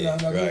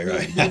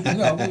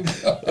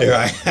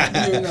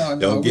 Right.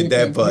 Don't get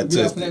that part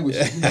twisted.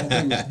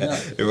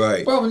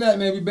 Right. But other than that,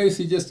 man, we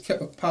basically just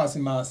kept a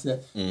positive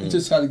mindset and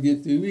just try to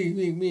get through.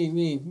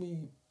 We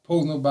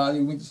pose nobody.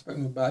 We respect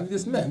nobody. We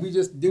just met. We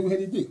just did what we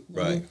had to do. You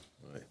know what I mean?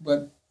 Right.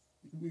 But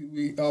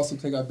we also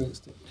take our business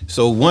too.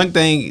 So one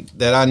thing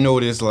that I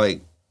noticed, like,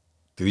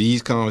 through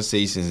these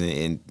conversations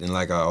and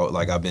like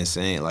I've been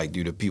saying, like,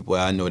 through the people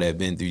I know that have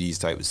been through these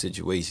type of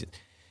situations,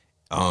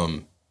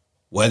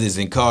 whether it's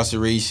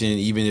incarceration,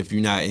 even if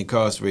you're not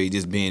incarcerated,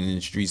 just being in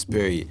the streets,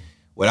 period.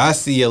 What I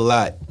see a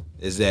lot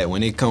is that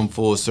when they come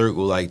full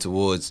circle, like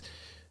towards,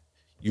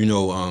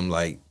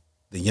 like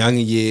the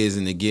younger years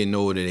and they're getting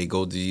older, they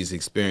go through these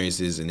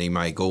experiences and they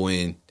might go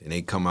in and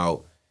they come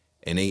out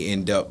and they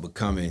end up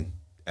becoming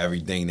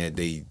everything that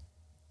they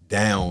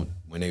down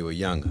when they were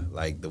younger.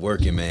 Like the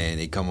working man,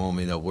 they come home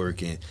and end up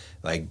working,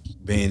 like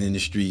being in the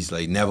streets,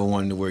 like never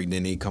wanting to work.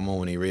 Then they come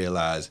home and they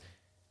realize,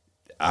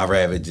 I'd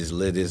rather just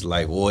live this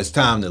life, or it's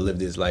time to live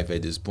this life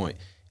at this point.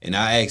 And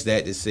I asked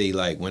that to say,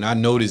 like, when I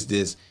noticed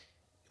this,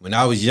 when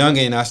I was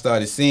younger and I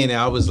started seeing it,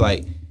 I was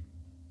like,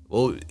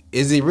 well,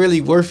 is it really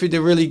worth it to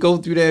really go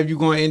through that if you're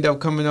going to end up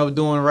coming up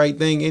doing the right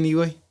thing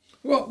anyway?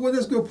 Well,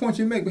 that's a good point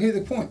you make. But here's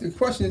the point. The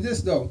question is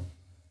this, though.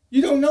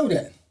 You don't know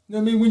that. You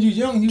know what I mean? When you're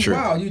young, you're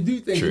wild. You do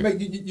things. True.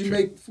 You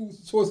make food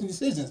choice and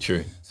decisions.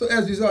 True. So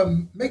as you start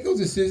make those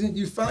decisions,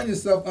 you find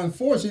yourself,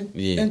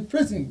 unfortunately, in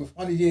prison for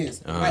 100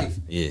 years, life.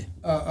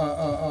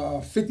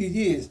 50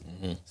 years.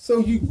 Mm-hmm. So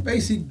you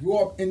basically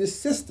grow up in the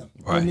system.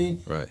 Right. You know what I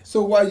mean? Right.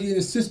 So while you're in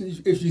the system,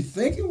 if you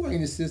think you're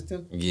in the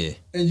system,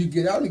 and you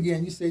get out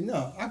again, you say,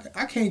 no,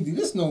 I can't do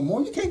this no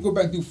more. You can't go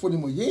back and do 40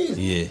 more years.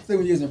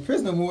 7 years in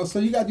prison no more. So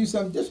you got to do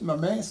something different, my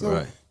man.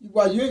 So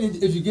while you're in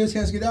it, if you get a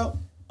chance to get out,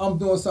 I'm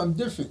doing something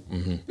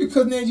different.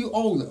 Because now you're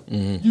older,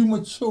 you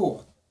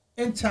mature,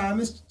 and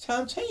time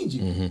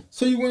changing.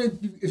 So you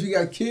want to, if you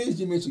got kids,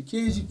 you mention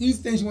kids. These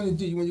things you want to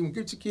do. You want to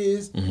get your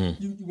kids.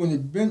 You want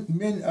to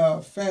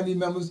mend family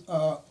members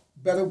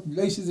better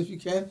relations if you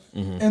can,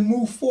 and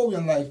move forward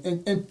in life.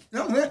 And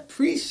not only that,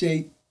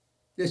 appreciate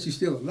that you're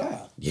still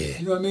alive. Yeah.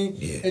 You know what I mean?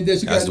 Yeah. And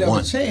that you That's got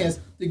another chance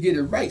to get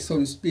it right, so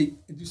to speak,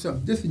 and do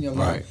something different in your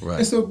life. Right.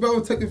 And so bro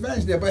took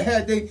advantage of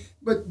that.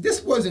 But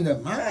this wasn't a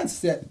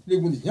mindset they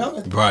when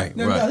younger. Right.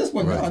 No, this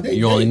wasn't.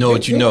 You only know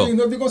what you know. They don't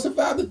know if they're going to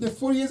survive the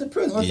 40 years in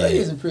prison or 30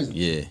 years in prison.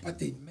 Yeah. But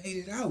they made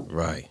it out.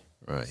 Right.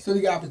 So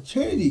they got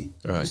opportunity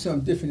to do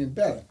something different and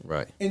better.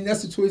 Right. And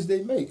that's the choice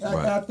they make.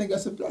 I think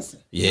that's a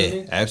blessing. Yeah, you know what I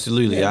mean?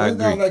 absolutely. I it's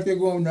agree. not like they're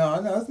going,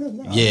 no.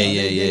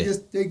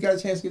 They got a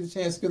chance to get a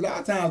chance. Because a lot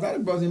of times, a lot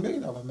of brothers didn't make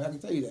it out, man. I can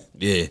tell you that.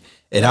 Yeah.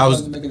 And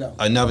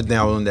another thing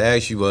I wanted to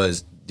ask you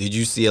was, did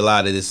you see a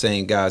lot of the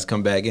same guys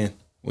come back in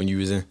when you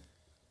was in?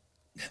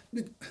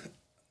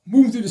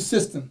 Moving through the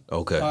system.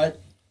 Okay. All right.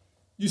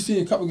 You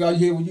see a couple guys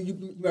here when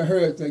you might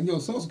heard like,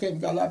 someone came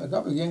and got locked back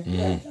up again.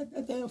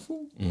 That damn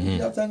fool.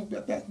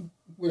 That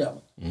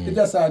whatever.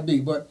 That's how it be.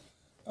 But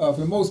for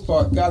the most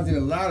part, guys did a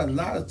lot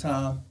of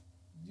time.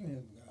 You know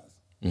them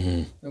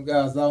guys. Them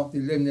guys out, they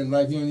living their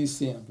life. You don't even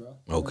see them, bro.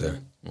 Okay.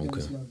 You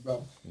don't see them,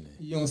 bro.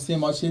 You don't see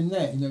them out here now. You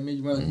know what I mean?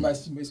 You might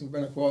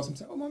run across them and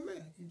say, oh, my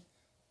man.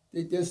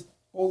 They just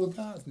older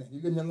guys now. They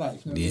living their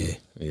life. You know what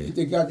I mean?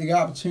 They got the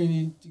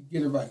opportunity to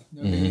get it right.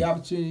 You know what I mean? The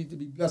opportunity to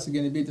be blessed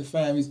again, to be with the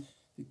families,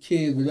 the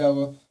kids,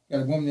 whatever.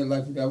 Got a woman in their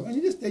life, whatever. And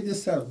they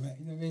just settle, man.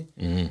 You know what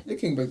I mean? They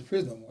can't go to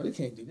prison no more. They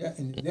can't do that.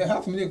 And they're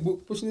half of them, they're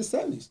pushing their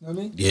 70s. You know what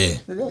I mean? Yeah.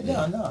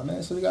 No,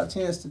 man. So they got a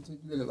chance to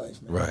live their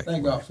life, man. Right.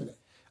 Thank God for that.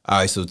 All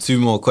right, so 2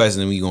 more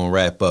questions and we're going to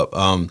wrap up.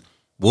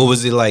 What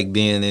was it like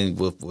being in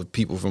with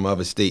people from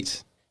other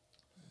states?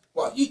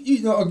 Well,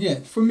 you know,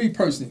 again, for me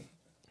personally,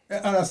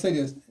 and I say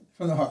this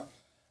from the heart,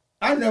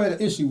 I never had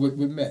an issue with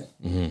men.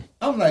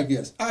 I'm like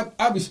this.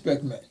 I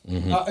respect men.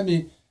 I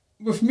mean,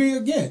 with me,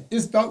 again,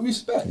 it's about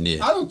respect.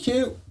 Yeah. I don't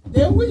care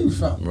where you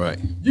from. Right.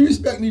 You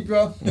respect me,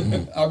 bro.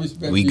 I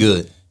respect you. We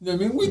good. You know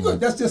what I mean? We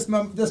good. That's just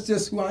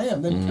who I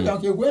am. I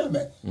don't care where I'm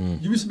at.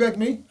 You respect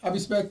me, I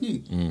respect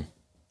you.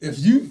 If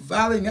you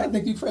violate me, I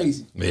think you're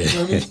crazy. Yeah. You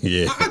know what I mean?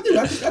 Yeah. I do.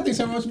 I think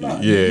something wrong with your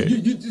mind. Yeah.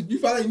 You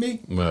violate me,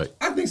 Right.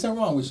 I think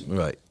something wrong with you.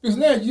 Right. Because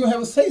now you don't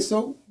have a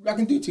say-so what I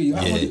can do to you.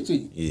 How I want to do to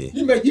you. Yeah.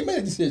 You made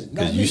a decision.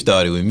 Because you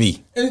started with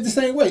me. And it's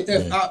the same way.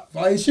 If I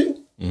violate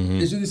you,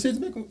 it's your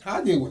decision to make how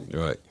I deal with it.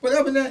 Right. But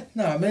other than that,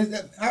 nah, man,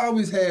 I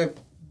always have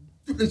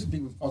different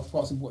people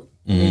across the board.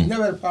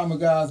 Never had a problem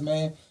with guys,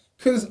 man,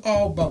 because it's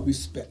all about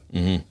respect.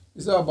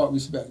 It's all about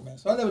respect, man.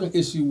 So I never had an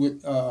issue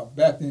with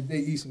back in the day,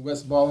 East and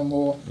West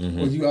Baltimore,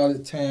 or you out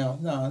of town.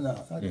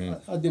 No.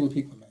 I deal with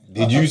people, man.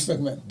 Did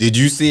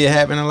you see it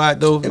happen a lot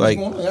though? It was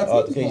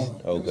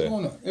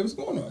going on. It was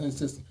going on in the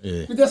system.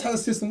 Yeah. But that's how the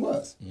system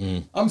was.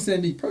 I'm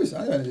saying me personally,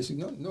 I never had an issue.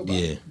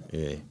 Nobody.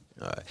 Yeah.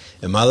 All right.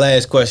 And my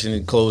last question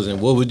in closing: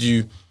 what would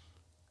you,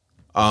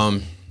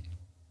 what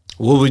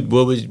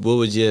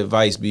would your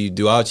advice be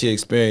throughout your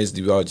experience,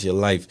 throughout your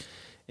life,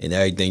 and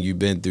everything you've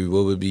been through?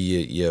 What would be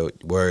your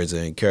words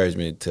of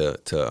encouragement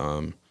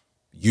to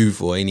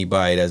youth or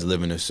anybody that's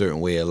living a certain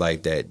way of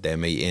life that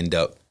may end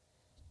up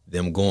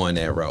them going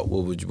that route,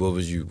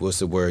 what's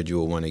the word you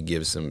would want to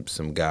give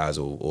some guys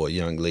or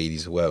young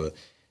ladies, whoever,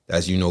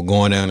 that's,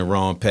 going down the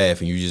wrong path,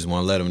 and you just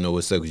want to let them know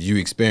what's up because you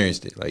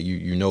experienced it, like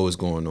you know what's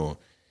going on?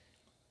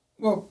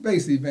 Well,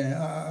 basically,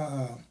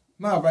 man,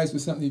 my advice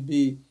would simply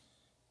be,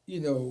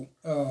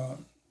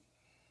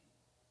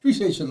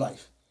 appreciate your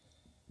life.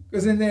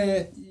 Because in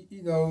there,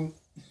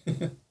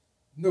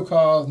 no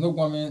cars, no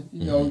woman,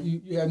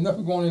 you have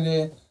nothing going in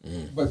there,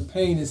 but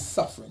pain and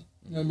suffering.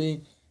 You know what I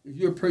mean? If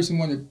you're a person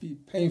who want to be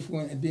painful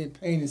and be in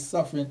pain and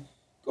suffering,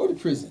 go to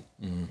prison.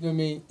 You know what I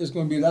mean? There's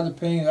going to be a lot of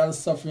pain, a lot of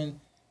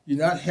suffering. You're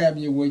not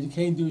having your way. You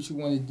can't do what you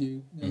want to do. You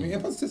know what I mean?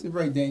 And plus, it's a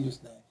very dangerous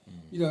thing.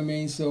 You know what I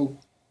mean? So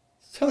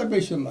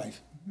celebrate your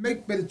life.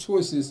 Make better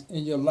choices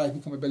in your life.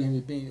 Become a better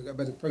human being, a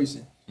better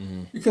person.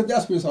 Because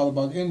that's what it's all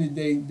about. At the end of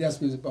the day, that's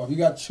what it's about. If you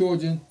got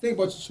children, think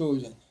about your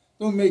children.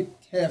 Don't make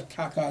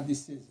half-cockeyed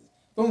decisions.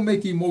 Don't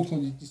make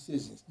emotional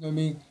decisions. You know what I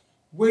mean?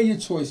 Weigh your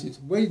choices.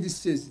 Weigh your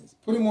decisions.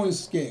 Put them on a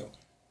scale.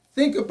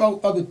 Think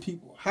about other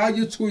people. How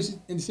your choices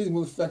and decisions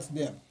will affect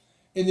them.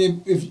 And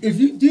then if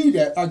you do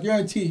that, I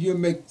guarantee you'll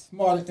make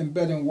smarter and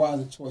better and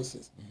wiser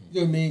choices.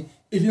 You know what I mean?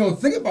 If you don't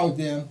think about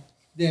them,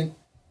 then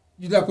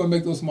you're not going to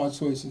make those smart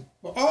choices.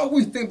 But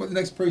always think about the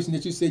next person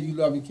that you say you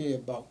love and care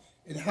about.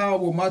 And how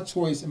will my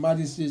choice and my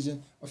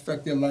decision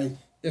affect their life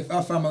if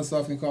I find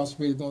myself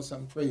incarcerated doing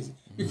something crazy?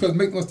 Because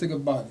make no mistake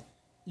about it,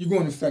 you're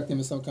going to affect them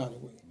in some kind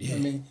of way. You know what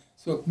I mean?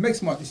 So make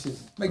smart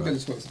decisions. Make better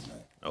choices, man.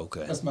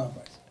 Okay. That's my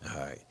advice. All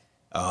right.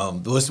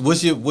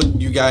 What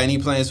you got any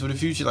plans for the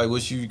future? Like,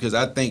 because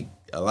I think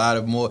a lot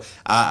of more,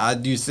 I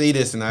do say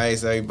this and I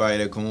ask everybody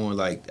that come on,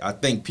 like, I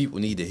think people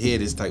need to hear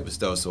this type of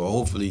stuff. So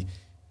hopefully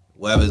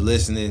whoever's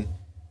listening,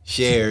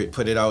 share it,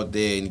 put it out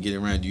there and get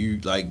around.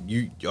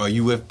 Are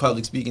you with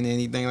public speaking or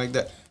anything like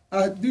that?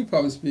 I do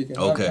public speaking.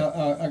 Okay.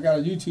 I got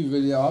a YouTube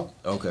video out.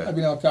 Okay. I've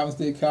been on Coppin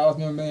State College.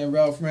 My man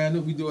Ralph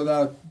Randall. We go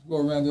around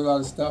do a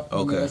lot of stuff.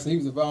 Okay. So he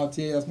was a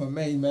volunteer. That's my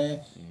main man.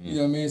 You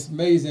know what I mean? It's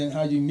amazing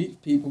how you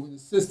meet people in the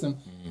system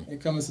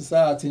and come in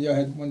society. And y'all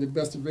had one of the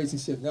best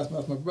relationships. That's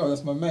my brother.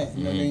 That's my man.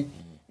 You know what I mean?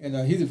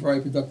 And he's a very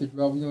productive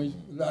brother. In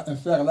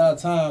fact, a lot of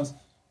times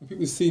when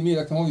people see me,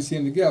 I can only see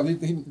him together.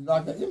 He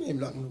locked up. He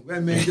ain't locked up.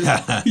 That man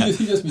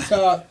he just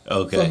retired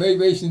from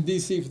aviation in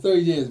D.C. for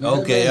 30 years. Man.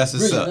 Okay, that's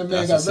what's up. That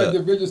man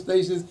got radio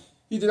stations.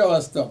 He did all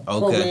that stuff.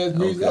 Programs,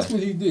 music. That's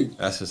what he do.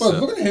 That's what's but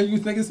up. look at him. You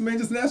think this man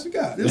just an national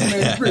guy. This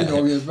man's brilliant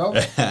over here, bro.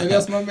 And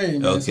that's my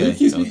man, man. So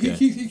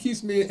he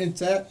keeps me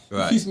intact.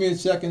 Right. He keeps me in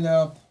check. And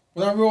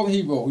when I'm rolling,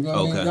 he rolls. You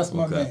know what I mean? That's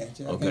my man,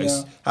 Jack. Okay.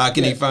 And, how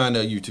can he find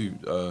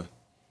YouTube?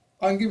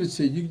 I can give it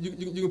to you.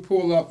 You can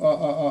pull up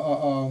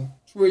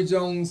Troy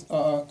Jones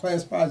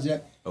class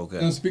project. Okay.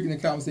 And I'm speaking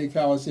at Coppin State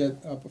College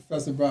at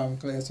Professor Brown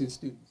class to the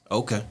students.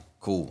 Okay.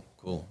 Cool.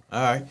 All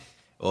right.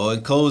 Well,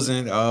 in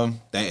closing,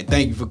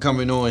 thank you for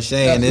coming on and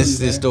sharing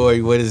this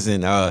story with us.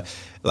 And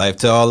like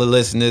to all the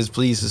listeners,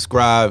 please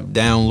subscribe,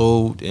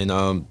 download,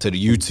 and to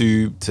the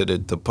YouTube, to the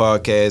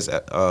podcast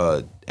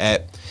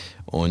app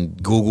on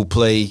Google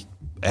Play,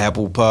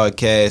 Apple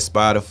Podcasts,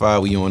 Spotify.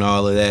 We on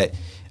all of that.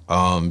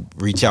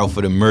 Reach out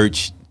for the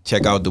merch.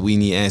 Check out the We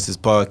Need Answers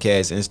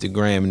podcast,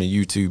 Instagram, and the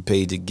YouTube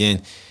page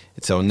again.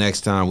 Until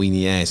next time, We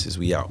Need Answers.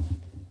 We out.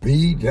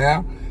 Be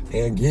down,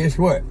 and guess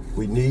what?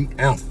 We need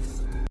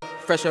answers.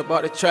 Fresh up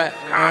out the trap,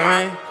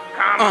 alright?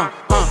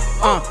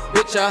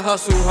 Bitch, I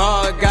hustle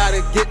hard,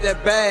 gotta get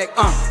that bag.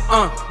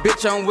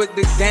 Bitch, I'm with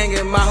the gang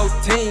and my whole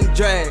team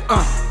drag.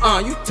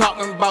 You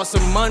talking about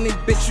some money,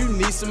 bitch, you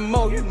need some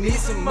more,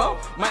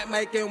 Might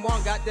make it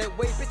one, got that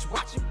way, bitch,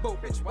 watch it,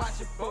 bitch,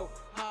 watch it,